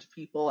diverse kinds of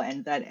people,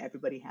 and that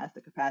everybody has the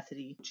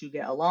capacity to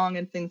get along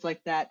and things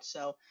like that.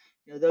 So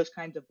those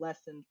kinds of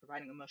lessons,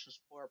 providing emotional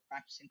support,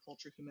 practicing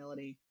culture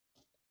humility,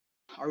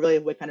 are really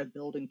a way kind of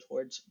building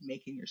towards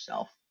making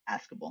yourself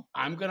askable.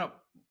 I'm gonna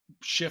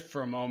shift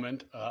for a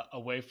moment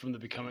away from the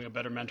Becoming a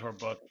Better Mentor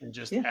book and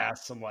just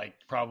ask some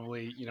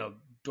probably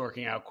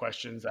dorking out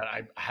questions that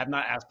I have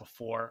not asked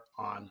before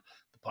on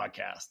the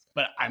podcast,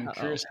 but I'm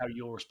curious how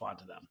you'll respond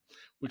to them,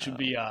 which would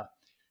be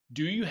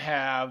do you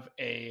have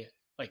a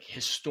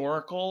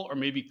historical or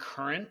maybe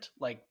current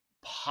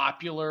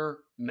popular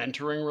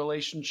mentoring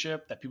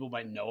relationship that people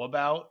might know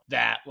about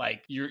that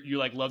you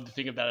love to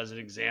think of that as an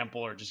example,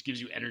 or just gives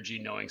you energy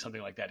knowing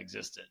something like that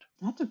existed?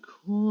 That's a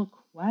cool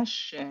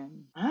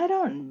question. I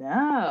don't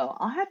know.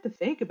 I'll have to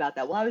think about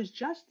that. Well, I was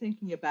just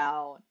thinking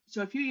about,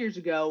 so a few years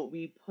ago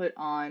we put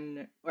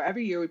on, or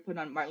every year we put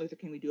on Martin Luther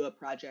King, we do a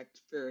project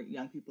for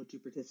young people to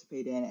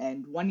participate in.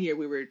 And one year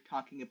we were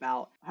talking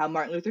about how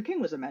Martin Luther King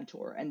was a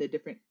mentor and the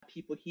different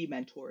people he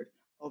mentored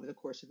over the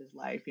course of his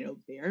life.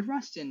 Bayard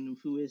Rustin,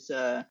 who is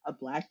a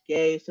Black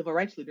gay civil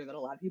rights leader that a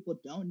lot of people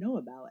don't know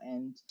about,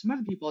 and some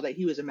other people that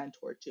he was a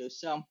mentor to.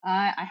 So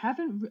I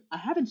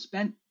haven't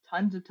spent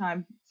tons of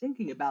time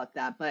thinking about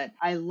that, but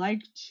I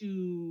like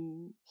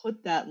to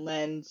put that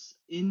lens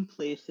in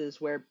places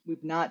where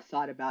we've not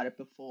thought about it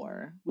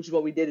before, which is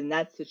what we did in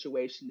that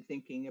situation,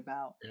 thinking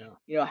about,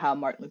 how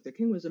Martin Luther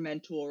King was a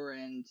mentor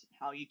and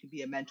how you can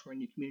be a mentor in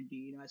your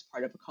community, as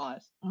part of a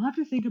cause. I'll have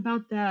to think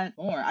about that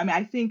more. I mean,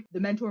 I think the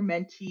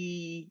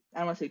mentor-mentee, I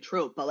don't want to say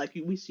trope, but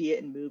we see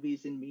it in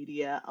movies and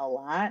media a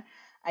lot.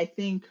 I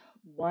think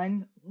what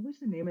was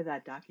the name of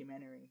that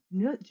documentary?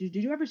 Did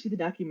you ever see the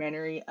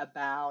documentary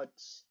about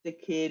the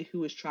kid who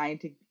was trying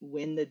to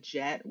win the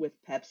jet with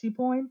Pepsi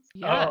points?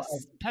 Yes.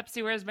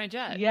 Pepsi, where's my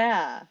jet?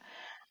 Yeah.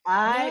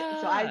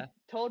 I Yeah.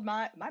 told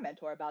my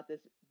mentor about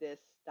this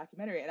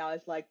documentary, and I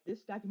was like,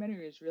 this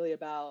documentary is really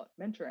about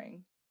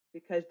mentoring,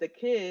 because the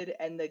kid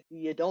and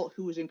the adult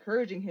who was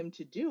encouraging him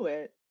to do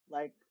it,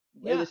 like,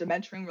 it Yeah. was a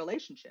mentoring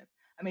relationship.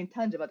 I mean,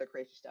 tons of other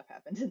crazy stuff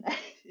happens in that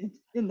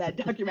in that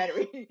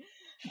documentary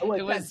It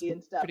with was Pepsi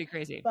and stuff. pretty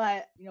crazy.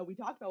 But we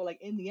talked about,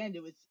 like, in the end,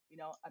 it was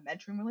a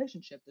mentoring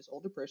relationship. This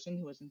older person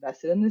who was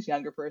invested in this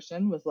younger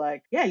person was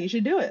like, yeah, you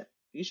should do it.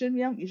 You should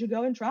you should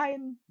go and try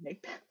and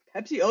make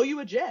Pepsi owe you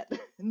a jet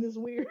in this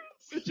weird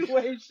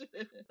situation.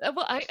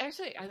 Well,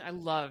 I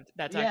loved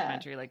that Yeah,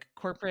 documentary. Like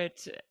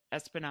corporate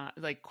espionage,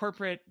 like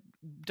corporate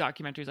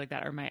documentaries like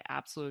that are my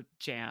absolute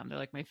jam. They're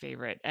like my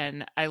favorite.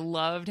 And I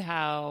loved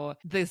how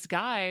this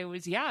guy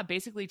was, yeah,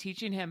 basically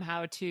teaching him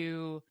how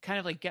to kind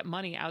of like get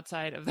money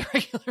outside of the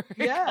regular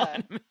yeah.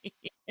 economy.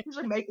 He's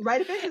like,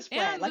 write a business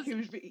plan. And Like,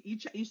 was, he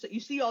was, you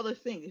see all those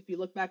things. If you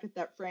look back at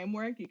that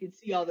framework, you can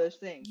see all those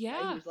things, right? He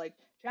yeah, was like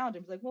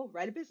challenging. He's like, well,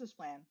 write a business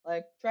plan.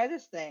 Like, try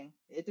this thing.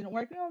 It didn't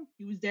work. No,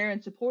 he was there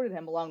and supported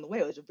him along the way.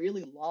 It was a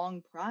really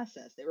long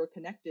process. They were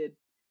connected,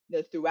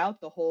 throughout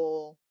the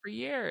whole, for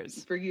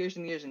years. for years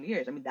and years and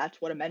years. I mean,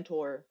 that's what a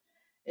mentor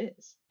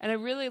is. And I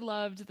really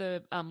loved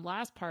the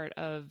last part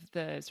of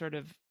the sort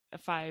of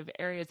 5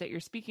 areas that you're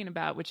speaking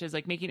about, which is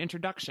like making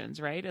introductions,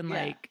 right? And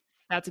Yeah, like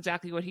that's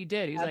exactly what he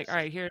did. He's like, all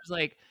right, here's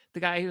like the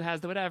guy who has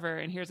the whatever,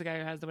 and here's the guy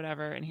who has the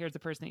whatever, and here's the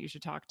person that you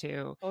should talk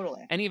to.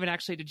 totally. And even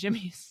actually to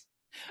Jimmy's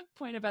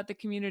point about the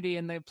community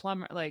and the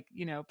plumber, like,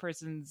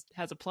 person's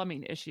has a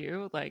plumbing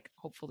issue, like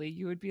hopefully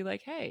you would be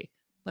like, hey,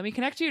 let me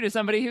connect you to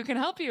somebody who can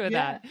help you with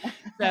Yeah. that.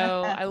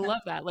 So I love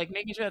that, like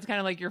making sure that's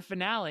kind of like your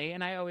finale.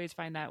 And I always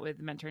find that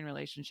with mentoring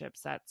relationships,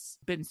 that's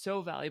been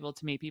so valuable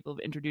to me. People have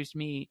introduced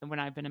me when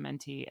I've been a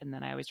mentee, and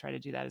then I always try to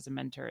do that as a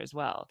mentor as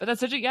well. But that's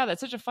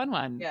such a fun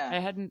one. Yeah. I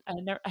hadn't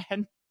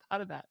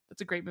thought of that.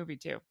 That's a great movie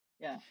too.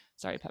 Yeah.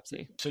 Sorry,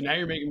 Pepsi. So now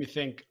you're making me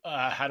think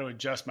how to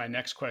adjust my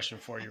next question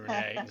for you,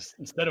 Renee.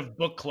 Instead of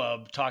book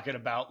club, talking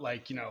about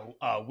like,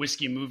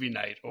 whiskey movie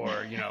night or,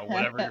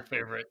 whatever your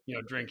favorite,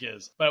 drink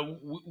is. But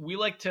we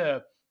like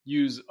to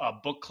use a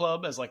book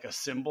club as like a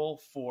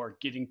symbol for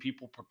getting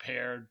people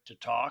prepared to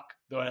talk,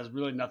 though it has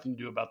really nothing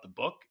to do about the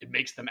book. It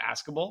makes them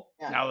askable,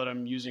 Yeah. now that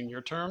I'm using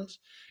your terms,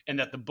 and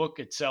that the book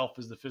itself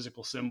is the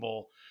physical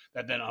symbol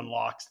that then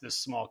unlocks this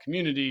small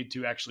community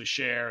to actually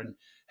share and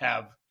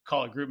have,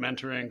 call it group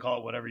mentoring, call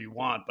it whatever you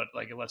want, but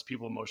like it lets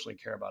people emotionally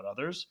care about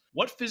others.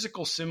 What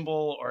physical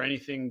symbol or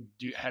anything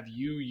have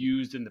you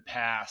used in the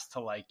past to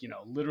like,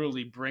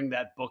 literally bring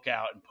that book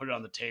out and put it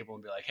on the table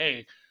and be like,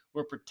 hey,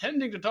 we're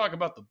pretending to talk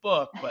about the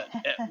book, but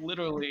it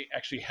literally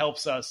actually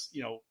helps us,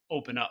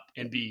 open up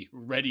and be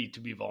ready to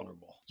be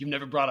vulnerable. You've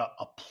never brought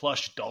a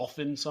plush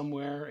dolphin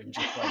somewhere and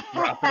just like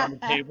drop it on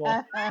the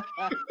table?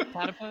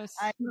 Platypus?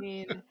 I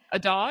mean, A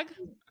dog?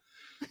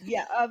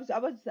 yeah, I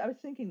was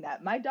thinking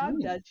that my dog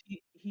does.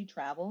 He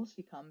travels.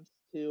 He comes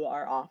to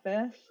our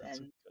office That's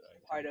a and good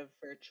idea. part of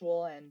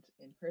virtual and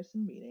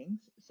in-person meetings.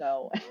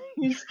 So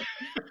he's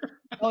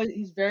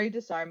he's very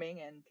disarming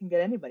and can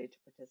get anybody to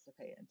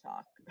participate and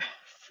talk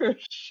for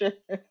sure.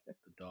 The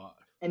dog.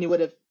 And he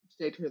would have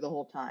stayed here the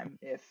whole time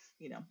if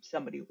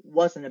somebody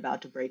wasn't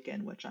about to break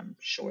in, which I'm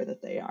sure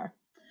that they are.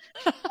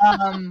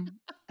 But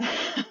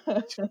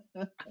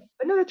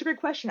no, that's a great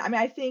question. I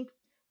mean, I think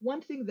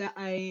one thing that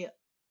I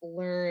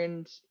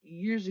learned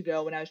years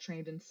ago when I was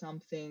trained in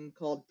something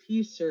called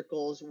peace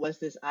circles was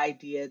this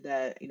idea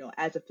that,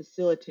 as a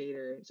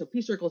facilitator, so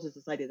peace circles is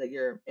this idea that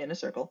you're in a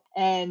circle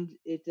and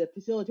it's a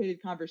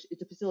facilitated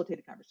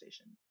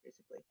conversation,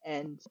 basically,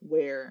 and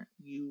where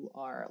you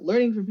are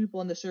learning from people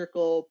in the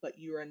circle, but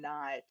you are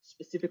not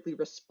specifically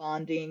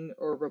responding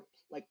or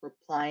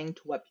replying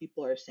to what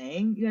people are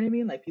saying. You know what I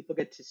mean? Like, people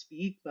get to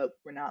speak, but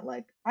we're not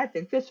like, I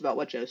think this about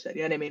what Joe said.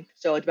 You know what I mean?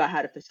 So it's about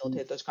how to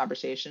facilitate those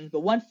conversations.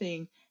 But one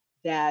thing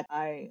that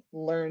I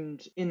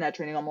learned in that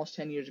training almost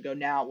 10 years ago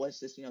now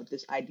was this,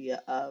 this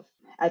idea of,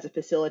 as a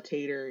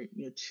facilitator,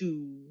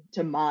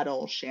 to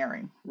model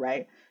sharing,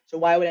 right? So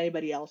why would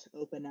anybody else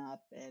open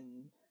up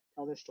and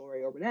tell their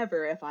story or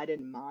whatever if I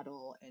didn't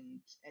model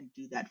and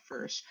do that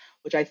first?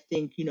 Which I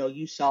think,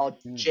 you saw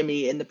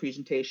Jimmy in the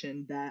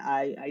presentation that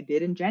I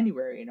did in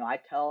January. I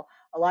tell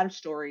a lot of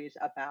stories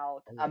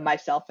about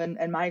myself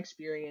and my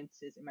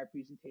experiences in my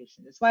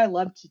presentation. That's why I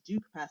love to do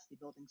capacity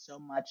building so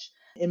much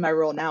in my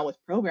role now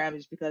with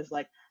programs, because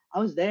like I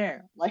was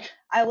there, like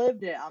I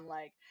lived it. I'm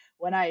like,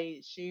 when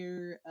I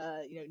share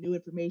new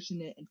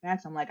information and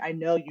facts, I'm like, I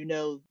know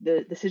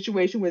the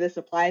situation where this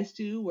applies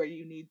to, where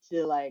you need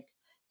to, like,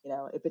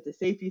 if it's a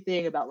safety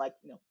thing about, like,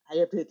 I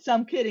have to hit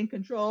some kid in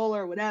control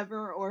or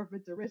whatever, or if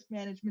it's a risk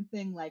management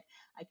thing, like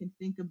I can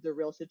think of the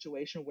real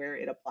situation where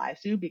it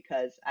applies to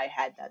because I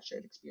had that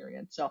shared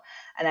experience. So,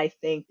 and I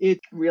think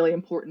it's really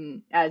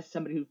important as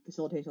somebody who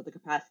facilitates all the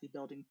capacity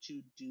building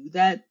to do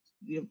that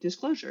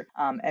disclosure,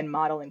 and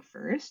modeling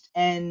first.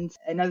 And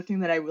another thing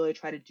that I really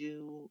try to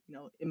do,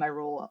 in my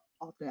role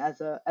often as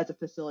a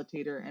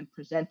facilitator and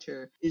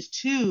presenter is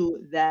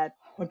too that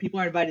when people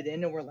are invited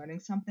in and we're learning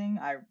something,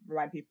 I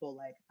remind people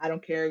like, I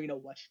don't care,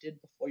 what you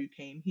did before you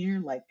came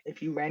here. Like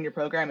if you ran your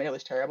program and it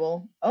was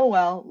terrible, oh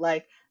well,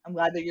 like I'm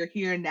glad that you're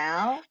here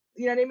now.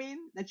 You know what I mean?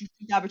 That you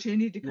took the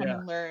opportunity to come Yeah.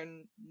 and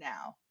learn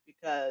now,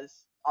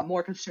 because I'm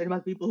more concerned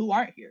about the people who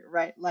aren't here,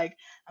 right? Like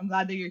I'm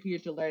glad that you're here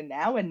to learn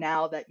now, and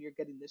now that you're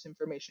getting this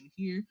information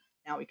here,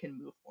 now we can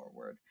move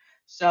forward.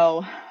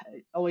 So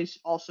always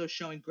also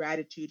showing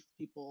gratitude for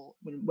people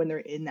when they're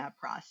in that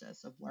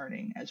process of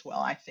learning as well,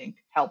 I think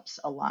helps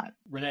a lot.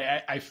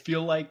 Renee, I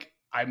feel like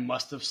I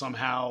must have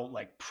somehow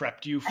like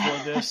prepped you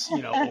for this,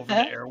 over the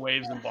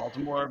airwaves in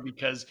Baltimore,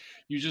 because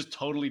you just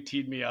totally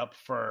teed me up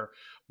for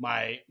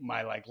my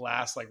like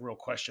last like real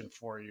question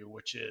for you,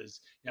 which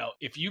is,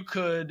 if you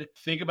could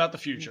think about the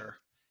future,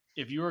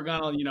 if you were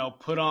gonna,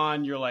 put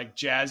on your like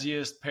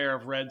jazziest pair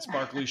of red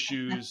sparkly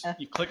shoes,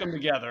 you click them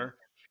together,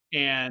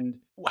 and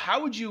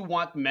how would you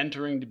want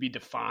mentoring to be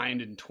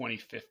defined in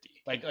 2050?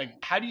 Like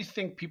how do you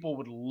think people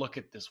would look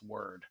at this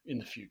word in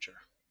the future?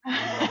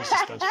 This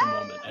suspense for a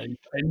moment. I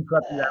didn't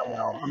prep you that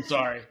well. I'm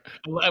sorry.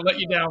 I let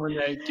you down,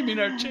 Renee. Give me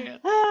another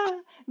chance.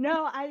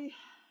 No,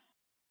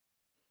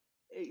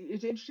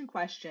 it's an interesting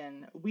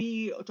question.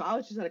 I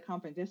was just at a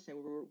conference yesterday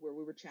where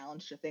we were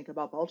challenged to think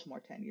about Baltimore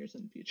 10 years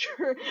in the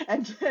future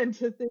and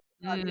to think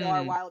about,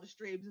 our wildest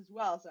dreams as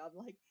well. So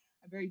I'm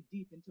very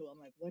deep into it. I'm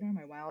like, what are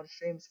my wildest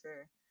dreams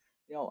for,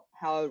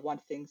 how I would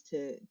want things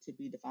to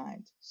be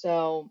defined.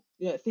 So,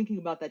 thinking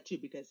about that too,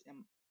 because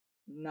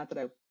not that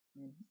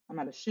I'm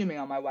not assuming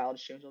all my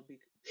wildest dreams will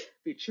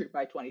be true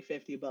by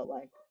 2050, but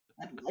like,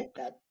 I'd like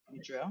that to be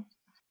true.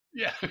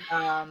 Yeah.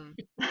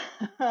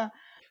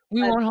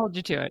 We won't hold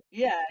you to it.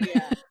 Yeah.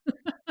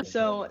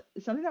 So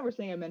something that we're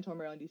saying at Mentor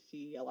Maryland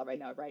DC a lot right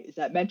now, right, is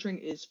that mentoring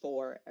is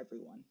for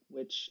everyone,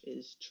 which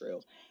is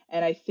true.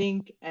 And I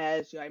think,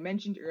 as I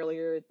mentioned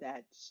earlier,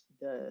 that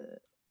the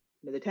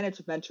tenets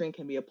of mentoring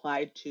can be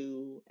applied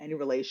to any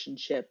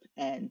relationship,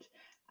 and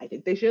I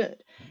think they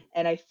should.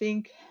 And I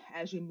think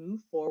as we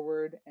move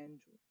forward and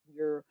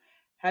we're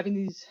having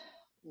these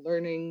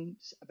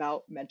learnings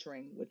about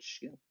mentoring, which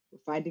we're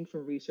finding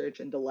from research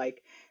and the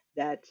like,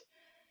 that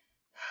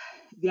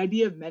the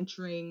idea of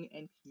mentoring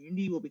and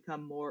community will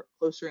become more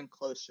closer and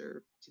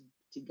closer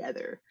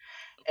together.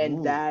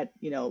 And that,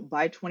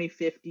 by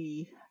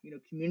 2050,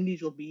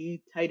 communities will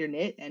be tighter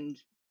knit and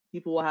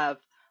people will have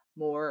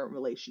more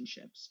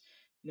relationships.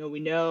 We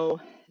know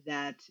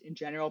that in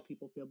general,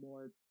 people feel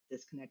more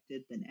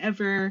disconnected than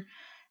ever.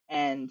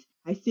 And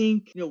I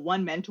think,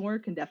 one mentor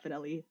can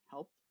definitely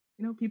help,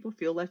 people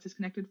feel less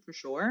disconnected for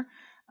sure.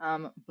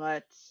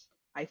 But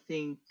I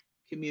think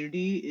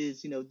community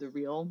is, the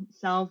real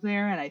salve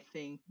there. And I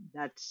think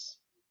that's,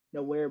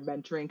 where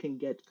mentoring can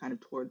get kind of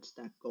towards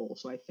that goal.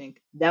 So I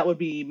think that would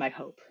be my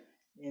hope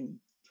in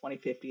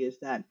 2050, is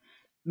that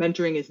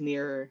mentoring is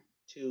nearer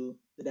to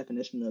the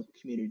definition of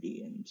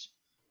community, and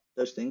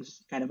those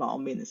things kind of all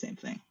mean the same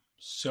thing.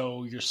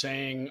 So you're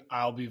saying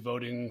I'll be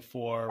voting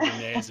for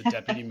Renee as a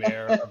deputy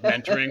mayor of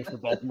mentoring for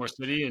Baltimore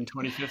City in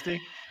 2050?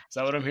 Is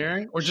that what I'm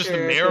hearing? Or just the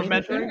mayor of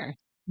mentoring? Sure.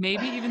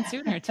 Maybe even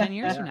sooner, 10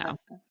 years from now.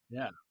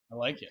 Yeah, I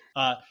like it.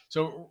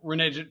 So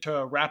Renee,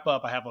 to wrap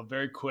up, I have a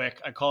very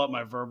quick, I call it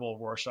my verbal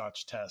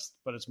Rorschach test,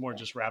 but it's more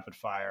just rapid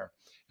fire.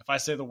 If I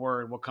say the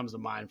word, what comes to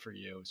mind for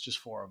you? It's just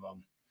 4 of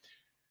them.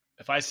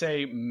 If I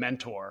say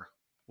mentor,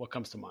 what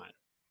comes to mind?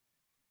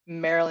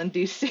 Maryland,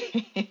 DC.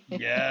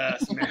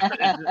 Yes, man.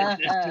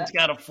 It's just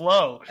got to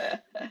flow.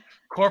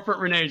 Corporate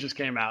Renee just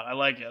came out. I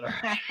like it.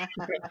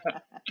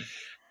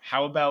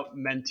 How about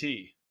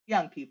mentee?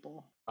 Young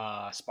people.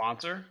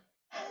 Sponsor?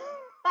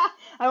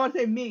 I want to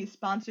say me.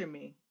 Sponsor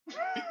me.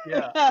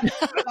 Yeah.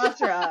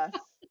 Sponsor us.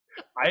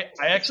 I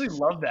actually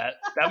love that.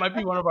 That might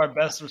be one of our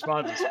best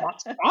responses.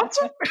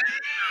 Sponsor?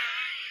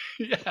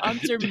 Yeah.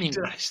 Sponsor me.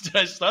 Did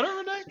I stutter,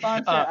 Renee?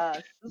 Sponsor us.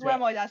 This is why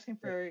I'm always asking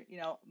for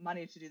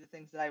money to do the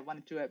things that I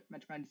want to do at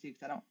Metro DC,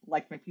 because I don't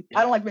like to make people.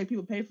 I don't like to make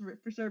people pay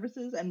for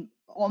services, and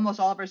almost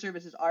all of our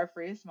services are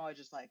free. So I'm always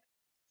just like,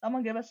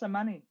 someone give us some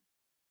money.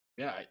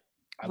 Yeah.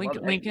 I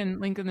link in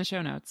the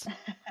show notes.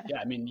 Yeah,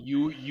 I mean,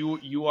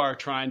 you are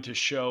trying to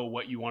show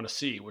what you want to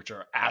see, which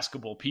are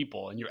askable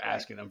people, and you're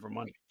asking them for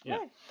money. Yeah.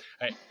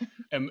 Right.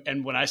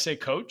 And when I say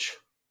coach,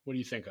 what do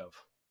you think of?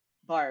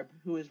 Barb,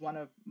 who is one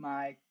of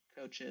my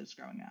coaches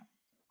growing up.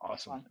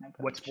 Awesome.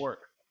 What sport?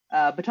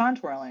 Baton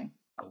twirling.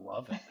 I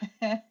love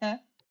it.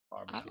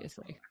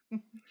 Obviously.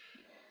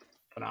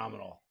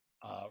 Phenomenal.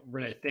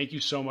 Renee, thank you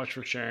so much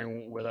for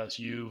sharing with us.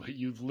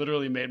 You've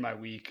literally made my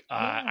week.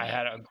 I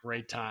had a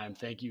great time.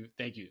 Thank you.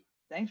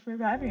 Thanks for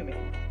having me.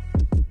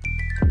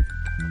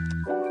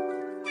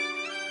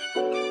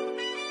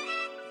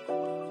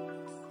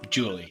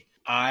 Julie,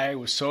 I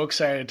was so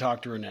excited to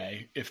talk to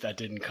Renee, if that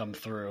didn't come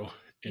through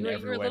in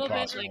every way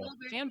possible. Bit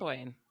like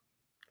fanboying.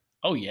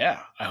 Oh yeah,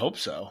 I hope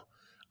so.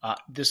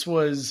 This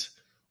was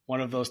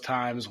one of those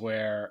times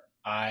where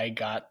I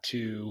got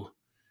to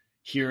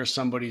hear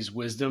somebody's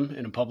wisdom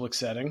in a public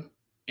setting.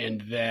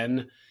 and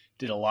then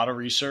did a lot of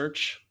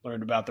research,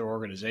 learned about their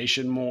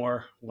organization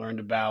more, learned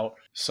about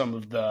some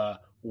of the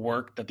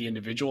work that the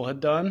individual had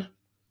done.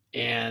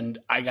 And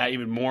I got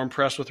even more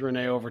impressed with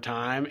Renee over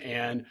time.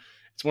 And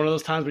it's one of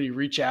those times when you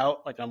reach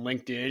out like on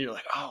LinkedIn, you're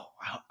like, oh,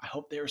 I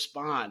hope they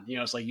respond.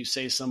 It's like you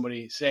say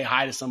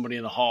hi to somebody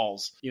in the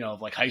halls,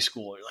 of like high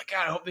school. You're like,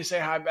 God, I hope they say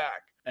hi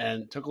back.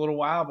 And it took a little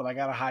while, but I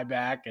got a hi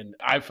back. And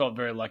I felt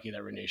very lucky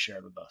that Renee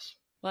shared with us.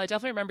 Well, I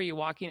definitely remember you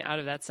walking out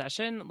of that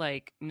session,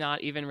 like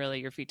not even really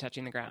your feet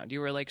touching the ground.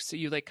 You were like, so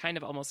you like kind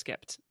of almost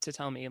skipped to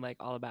tell me like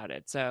all about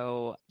it.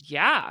 So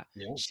yeah.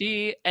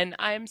 And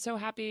I'm so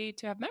happy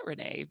to have met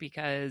Renee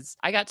because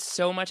I got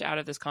so much out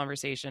of this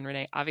conversation.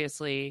 Renee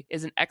obviously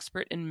is an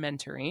expert in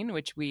mentoring,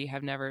 which we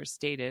have never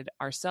stated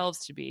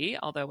ourselves to be,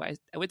 although I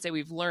would say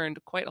we've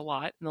learned quite a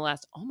lot in the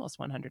last almost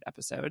 100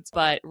 episodes.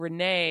 But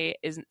Renee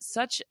is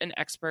such an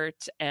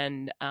expert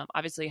and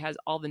obviously has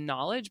all the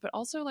knowledge, but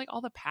also like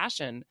all the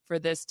passion for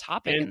this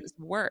topic and this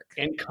work.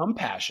 And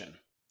compassion.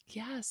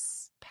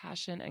 Yes,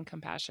 passion and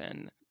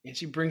compassion. And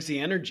she brings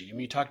the energy. I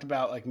mean, you talked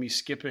about like me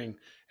skipping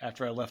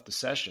after I left the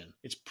session.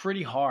 It's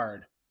pretty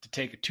hard to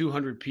take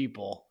 200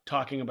 people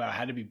talking about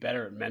how to be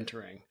better at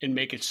mentoring and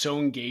make it so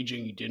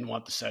engaging you didn't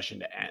want the session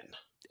to end.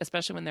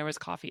 Especially when there was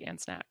coffee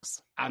and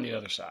snacks. On the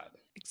other side.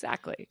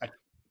 Exactly. I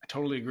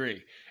totally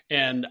agree.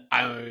 And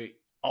I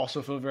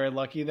also feel very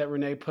lucky that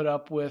Renee put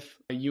up with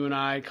you and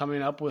I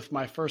coming up with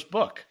my first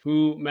book,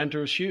 Who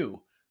Mentors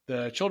Who?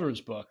 The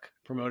children's book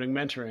promoting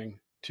mentoring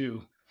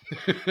to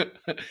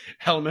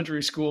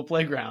elementary school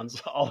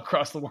playgrounds all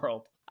across the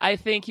world. I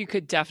think you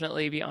could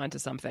definitely be onto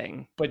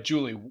something. But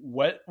Julie,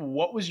 what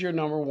was your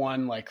number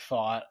one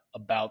thought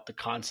about the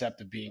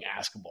concept of being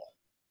askable?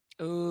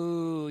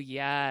 Oh,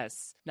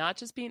 yes. Not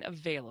just being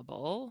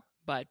available,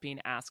 but being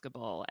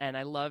askable. And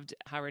I loved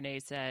how Renee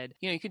said,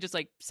 you could just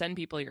like send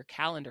people your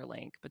calendar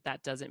link, but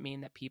that doesn't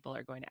mean that people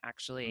are going to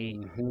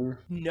actually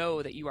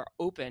know that you are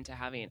open to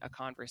having a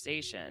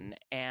conversation.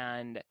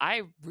 And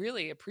I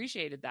really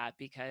appreciated that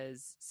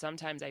because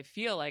sometimes I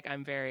feel like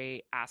I'm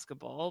very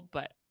askable,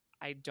 but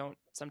I don't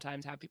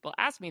sometimes have people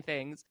ask me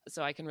things,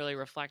 so I can really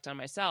reflect on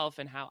myself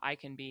and how I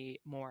can be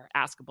more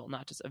askable,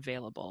 not just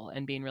available,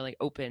 and being really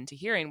open to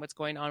hearing what's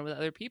going on with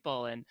other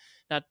people and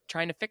not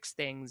trying to fix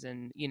things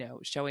and,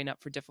 showing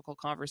up for difficult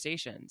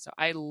conversations. So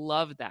I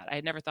love that. I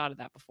had never thought of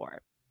that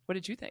before. What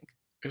did you think?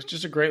 It was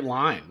just a great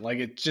line. Like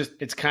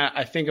it's kind of,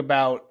 I think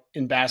about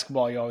in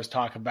basketball, you always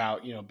talk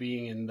about,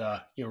 being in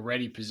the,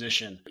 ready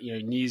position,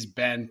 knees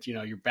bent,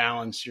 you're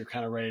balanced, you're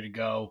kind of ready to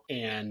go.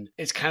 And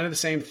it's kind of the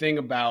same thing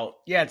about,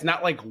 it's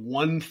not like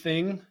one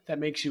thing that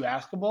makes you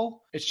askable.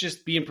 It's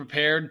just being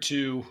prepared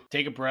to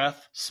take a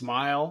breath,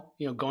 smile,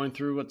 going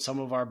through what some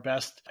of our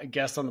best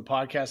guests on the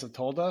podcast have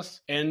told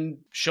us and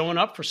showing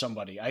up for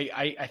somebody.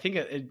 I think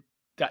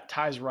that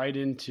ties right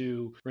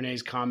into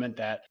Renee's comment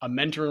that a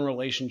mentoring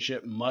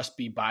relationship must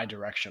be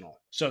bi-directional,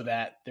 so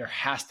that there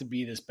has to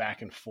be this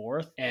back and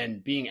forth,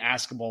 and being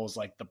askable is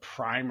like the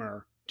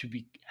primer to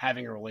be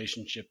having a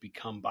relationship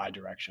become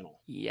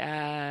bi-directional.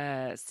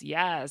 Yes.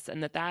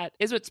 And that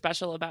is what's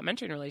special about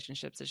mentoring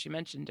relationships, as you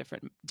mentioned,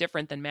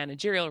 different than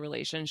managerial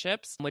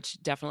relationships, which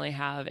definitely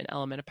have an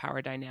element of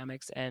power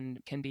dynamics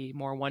and can be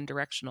more one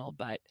directional.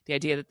 But the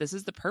idea that this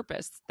is the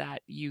purpose,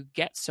 that you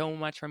get so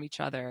much from each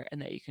other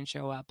and that you can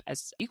show up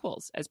as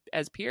equals,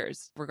 as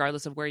peers,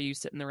 regardless of where you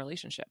sit in the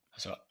relationship.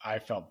 So I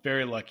felt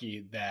very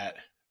lucky that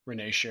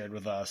Renee shared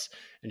with us.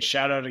 And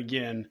shout out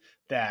again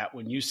that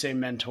when you say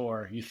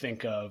mentor, you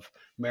think of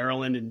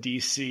Maryland and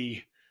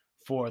DC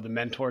for the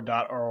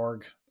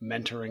mentor.org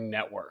mentoring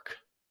network.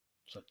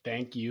 So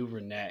thank you,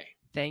 Renee.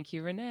 Thank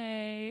you,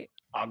 Renee.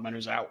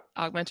 Augmenters out.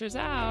 Augmenters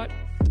out.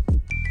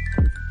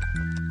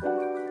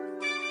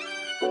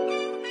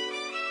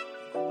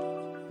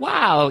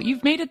 Wow,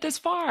 you've made it this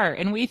far,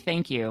 and we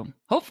thank you.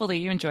 Hopefully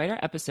you enjoyed our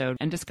episode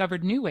and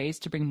discovered new ways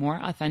to bring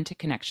more authentic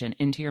connection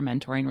into your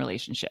mentoring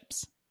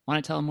relationships.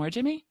 Want to tell them more,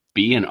 Jimmy?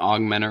 Be an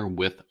augmenter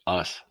with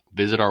us.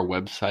 Visit our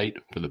website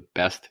for the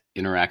best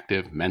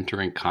interactive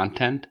mentoring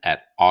content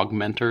at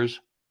augmenters.us.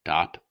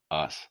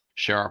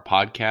 Share our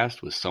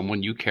podcast with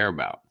someone you care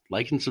about.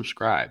 Like and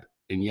subscribe.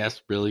 And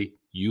yes, really,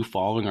 you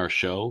following our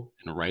show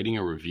and writing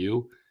a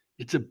review,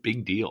 it's a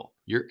big deal.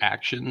 Your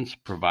actions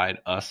provide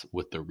us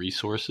with the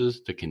resources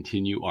to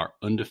continue our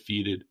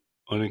undefeated,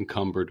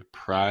 unencumbered,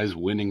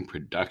 prize-winning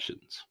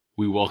productions.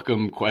 We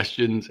welcome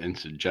questions and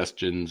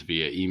suggestions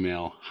via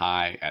email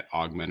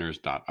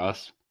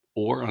hi@augmenters.us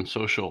or on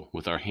social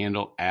with our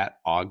handle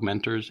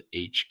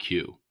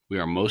 @augmentershq. We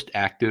are most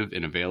active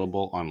and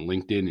available on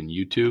LinkedIn and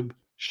YouTube.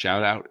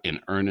 Shout out and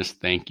earnest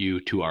thank you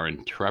to our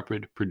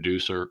intrepid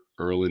producer,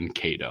 Erlen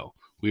Cato.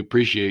 We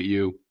appreciate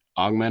you.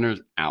 Augmenters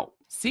out.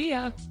 See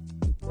ya.